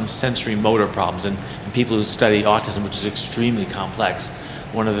have some sensory motor problems. And people who study autism, which is extremely complex,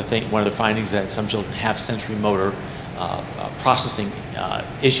 one of the findings is that some children have sensory motor processing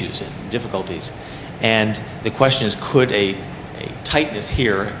issues and difficulties. And the question is, could a tightness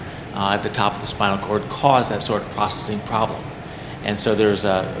here at the top of the spinal cord cause that sort of processing problem? And so there's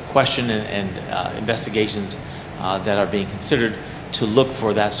a question and investigations that are being considered to look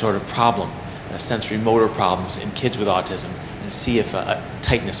for that sort of problem, sensory motor problems in kids with autism, and see if a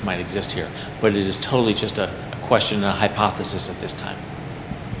tightness might exist here. But it is totally just a question and a hypothesis at this time.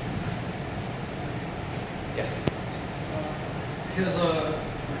 Yes?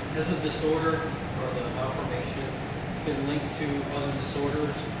 Has a disorder or the malformation been linked to other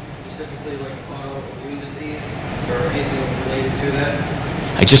disorders, specifically like autoimmune disease or anything related to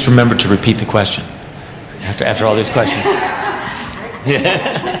that? I just remembered to repeat the question after all these questions.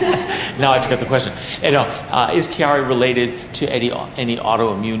 Now I forgot the question. Is Chiari related to any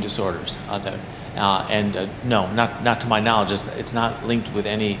autoimmune disorders? No, not to my knowledge. It's not linked with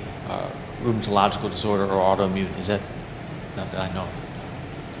any rheumatological disorder or autoimmune. Is that not that I know of?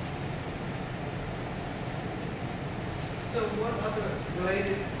 So what other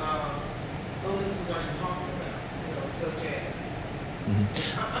related illnesses are you talking about? Such as?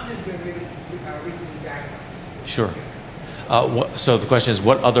 I'm just been really recently diagnosed. Sure. So the question is,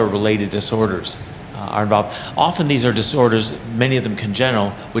 what other related disorders are involved? Often these are disorders, many of them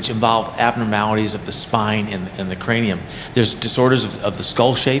congenital, which involve abnormalities of the spine and the cranium. There's disorders of the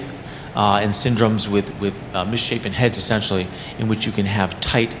skull shape and syndromes with misshapen heads, essentially, in which you can have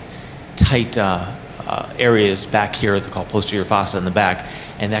tight areas back here, they're called posterior fossa in the back,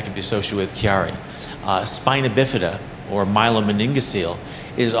 and that can be associated with Chiari. Spina bifida, or myelomeningocele,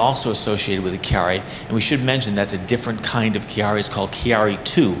 is also associated with a Chiari, and we should mention that's a different kind of Chiari. It's called Chiari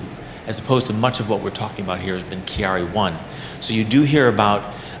 2, as opposed to much of what we're talking about here has been Chiari 1. So you do hear about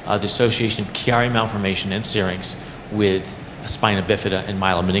the association of Chiari malformation and syrinx with spina bifida and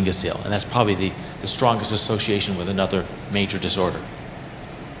myelomeningocele, and that's probably the strongest association with another major disorder.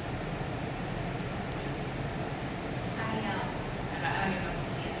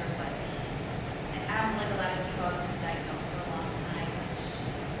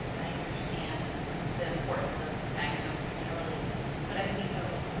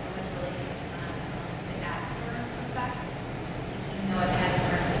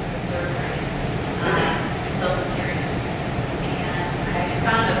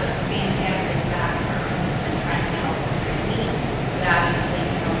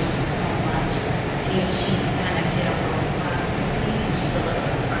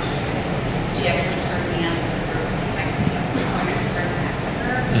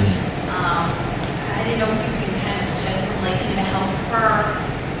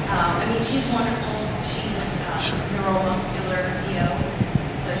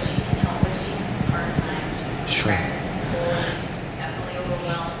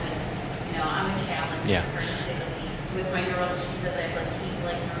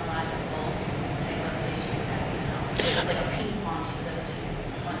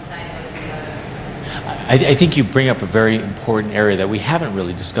 I think you bring up a very important area that we haven't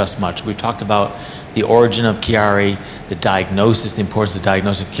really discussed much. We've talked about the origin of Chiari, the diagnosis, the importance of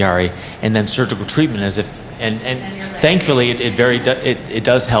diagnosis of Chiari, and then surgical treatment, as if, and thankfully it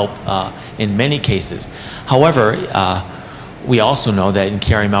does help in many cases. However, we also know that in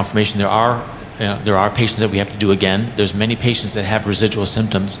Chiari malformation there are patients that we have to do again. There's many patients that have residual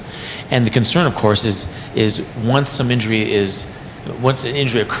symptoms, and the concern, of course, is once some injury is once an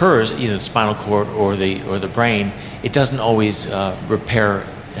injury occurs, either the spinal cord or the brain, it doesn't always repair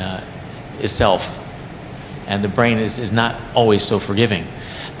itself, and the brain is not always so forgiving.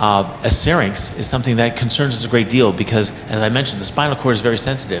 A syrinx is something that concerns us a great deal because, as I mentioned, the spinal cord is very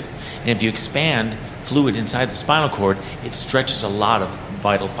sensitive, and if you expand fluid inside the spinal cord, it stretches a lot of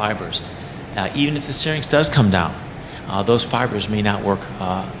vital fibers. Even if the syrinx does come down, those fibers may not work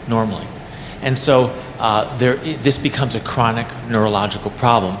normally. And so this becomes a chronic neurological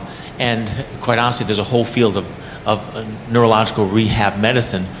problem. And quite honestly, there's a whole field of neurological rehab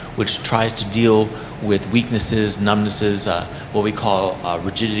medicine which tries to deal with weaknesses, numbnesses, what we call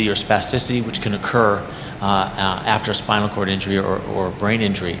rigidity or spasticity, which can occur after a spinal cord injury or brain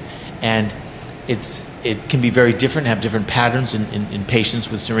injury. And it can be very different, have different patterns in patients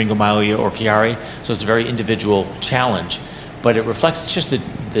with Syringomyelia or Chiari, so it's a very individual challenge. But it reflects just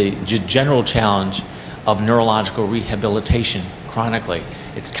the general challenge of neurological rehabilitation chronically.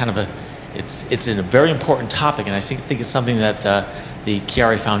 It's kind of it's a very important topic, and I think it's something that the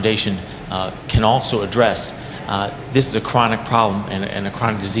Chiari Foundation can also address. This is a chronic problem and a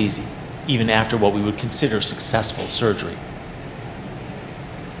chronic disease, even after what we would consider successful surgery.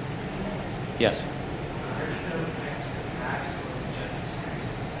 Yes?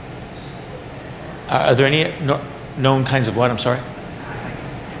 Are there any known kinds of what? I'm sorry?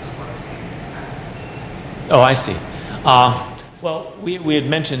 Oh, I see. Well, we had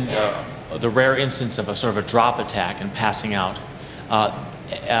mentioned the rare instance of a sort of a drop attack and passing out.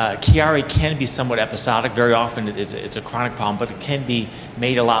 Chiari can be somewhat episodic. Very often it's a chronic problem, but it can be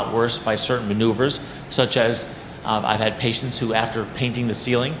made a lot worse by certain maneuvers, such as I've had patients who, after painting the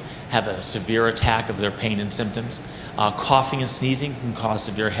ceiling, have a severe attack of their pain and symptoms. Coughing and sneezing can cause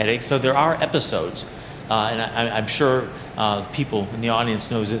severe headaches. So there are episodes, and I'm sure people in the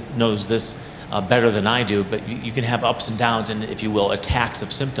audience knows this better than I do, but you can have ups and downs and, if you will, attacks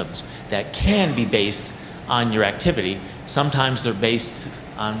of symptoms that can be based on your activity. Sometimes they're based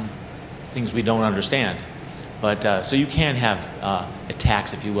on things we don't understand. But so you can have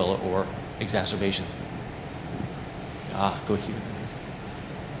attacks, if you will, or exacerbations. Go here.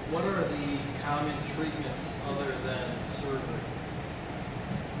 What are the common treatments other than surgery?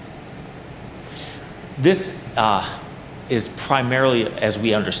 This is primarily, as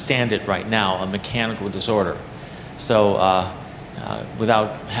we understand it right now, a mechanical disorder. So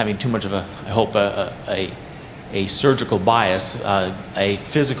without having too much of a, I hope, a surgical bias, a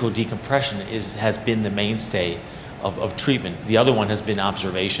physical decompression has been the mainstay of treatment. The other one has been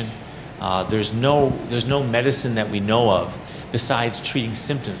observation. There's no medicine that we know of besides treating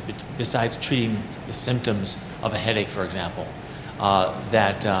symptoms, besides treating the symptoms of a headache, for example,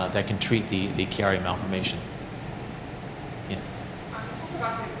 that can treat the Chiari malformation. Yes. Talk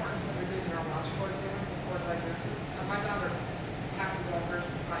about the importance of a good neurological exam before diagnosis. My daughter passes over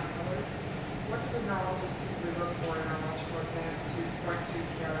fine colors. What does a neurologist typically look for in a neurological exam to point to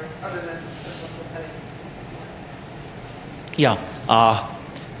Chiari, other than simple headache? Yeah.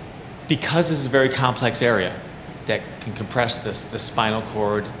 Because this is a very complex area that can compress the spinal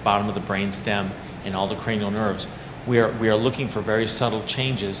cord, bottom of the brain stem, and all the cranial nerves, we are looking for very subtle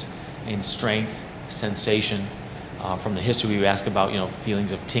changes in strength, sensation. From the history, we ask about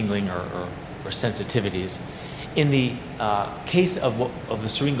feelings of tingling or sensitivities. In the case of the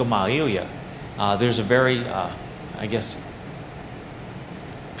Syringomyelia, there's a very, I guess,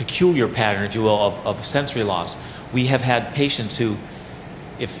 peculiar pattern, if you will, of sensory loss. We have had patients who,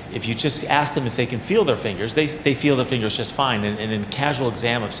 if you just ask them if they can feel their fingers, they feel their fingers just fine. And in a casual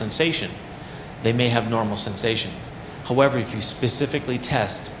exam of sensation, they may have normal sensation. However, if you specifically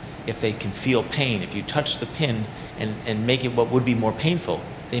test if they can feel pain, if you touch the pin and make it what would be more painful,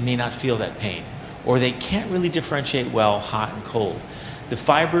 they may not feel that pain. Or they can't really differentiate well hot and cold. The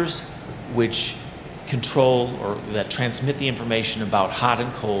fibers which control or that transmit the information about hot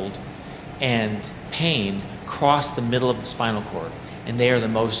and cold and pain cross the middle of the spinal cord, and they are the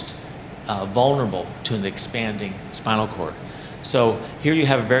most vulnerable to an expanding spinal cord. So here you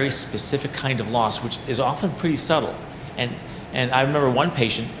have a very specific kind of loss, which is often pretty subtle. And I remember one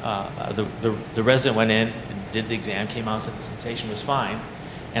patient, the resident went in and did the exam, came out and said the sensation was fine,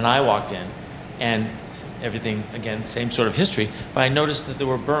 and I walked in, and everything, again, same sort of history, but I noticed that there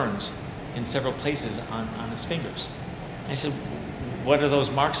were burns in several places on his fingers. I said, what are those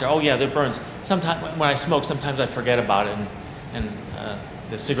marks? Oh yeah, they're burns. Sometimes when I smoke, sometimes I forget about it, and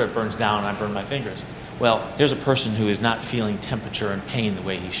the cigarette burns down and I burn my fingers. Well, here's a person who is not feeling temperature and pain the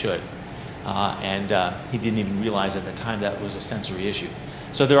way he should. And he didn't even realize at the time that was a sensory issue.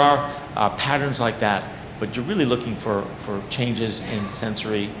 So there are patterns like that, but you're really looking for changes in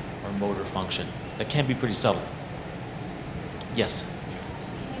sensory or motor function that can be pretty subtle. Yes.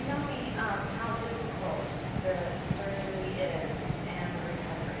 Can you tell me how difficult the surgery is and the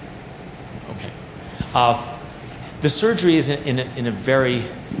recovery? Okay. The surgery is in a very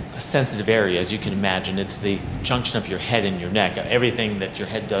sensitive area, as you can imagine. It's the junction of your head and your neck. Everything that your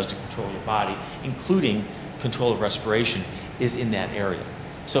head does to control your body, including control of respiration, is in that area.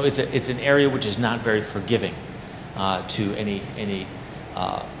 So it's an area which is not very forgiving to any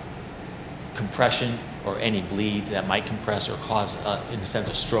compression or any bleed that might compress or cause, in a sense,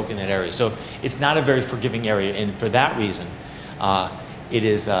 a stroke in that area. So it's not a very forgiving area, and for that reason, it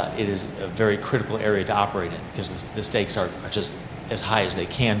is a very critical area to operate in, because the stakes are just as high as they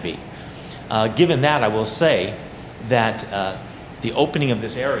can be. Given that, I will say that the opening of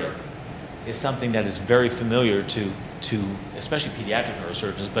this area is something that is very familiar to especially pediatric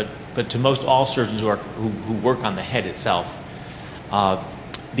neurosurgeons, but to most all surgeons who work on the head itself,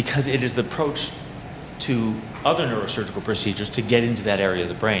 because it is the approach to other neurosurgical procedures to get into that area of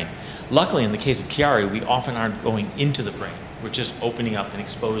the brain. Luckily, in the case of Chiari, we often aren't going into the brain. We're just opening up and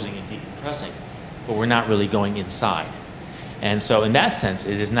exposing and decompressing, but we're not really going inside. And so in that sense,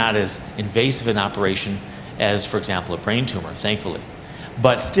 it is not as invasive an operation as, for example, a brain tumor, thankfully.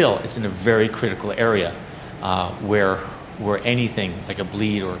 But still, it's in a very critical area where anything like a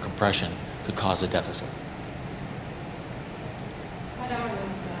bleed or a compression could cause a deficit. My daughter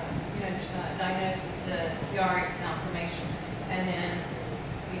was diagnosed with the Chiari malformation, and then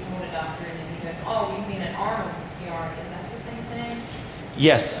we told a doctor, and then he goes, "Oh, you mean an Arnold Chiari? Is that the same thing?"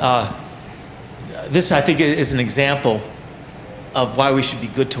 Yes. This, I think, is an example of why we should be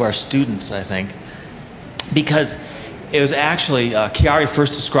good to our students, I think, because it was actually, Chiari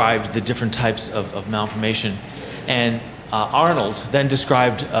first described the different types of malformation, and Arnold then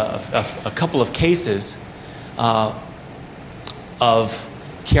described a couple of cases of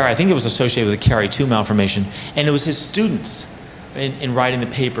Chiari. I think it was associated with a Chiari 2 malformation, and it was his students in writing the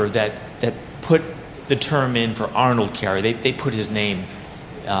paper that put the term in for Arnold Chiari. They put his name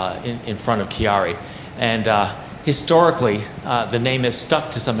in front of Chiari. And historically, the name has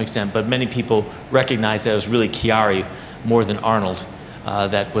stuck to some extent, but many people recognize that it was really Chiari more than Arnold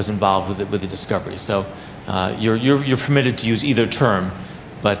that was involved with the discovery. So you're permitted to use either term,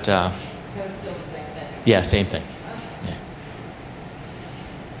 but So it's still the same thing? yeah, same thing. Yeah.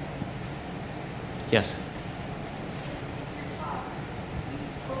 Yes. You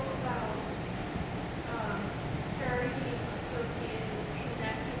spoke about Chiari being associated with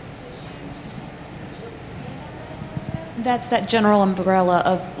connective tissue. Could you expand on that a little bit? That's that general umbrella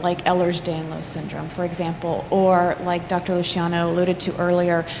of like Ehlers-Danlos syndrome, for example, or like Dr. Luciano alluded to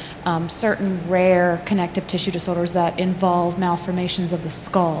earlier, certain rare connective tissue disorders that involve malformations of the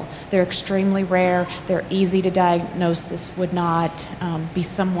skull. They're extremely rare. They're easy to diagnose. This would not be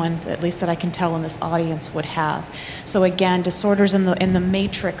someone, at least that I can tell in this audience, would have. So again, disorders in the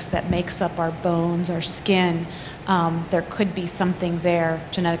matrix that makes up our bones, our skin, there could be something there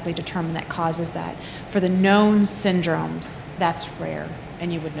genetically determined that causes that. For the known syndromes, that's rare,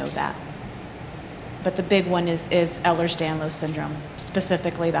 and you would know that. But the big one is Ehlers-Danlos syndrome,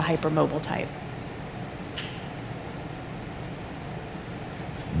 specifically the hypermobile type.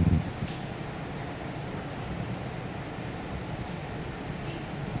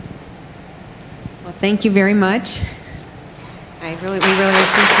 Well, thank you very much. We really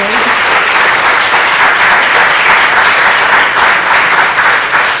appreciate it.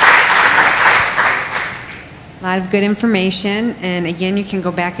 A lot of good information, and again, you can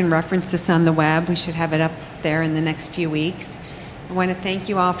go back and reference this on the web. We should have it up there in the next few weeks. I want to thank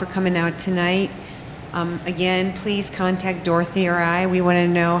you all for coming out tonight. Again, please contact Dorothy or I. We want to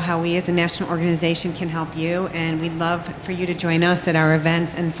know how we as a national organization can help you, and we'd love for you to join us at our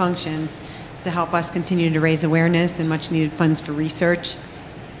events and functions to help us continue to raise awareness and much needed funds for research.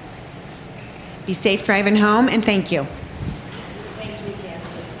 Be safe driving home, and thank you.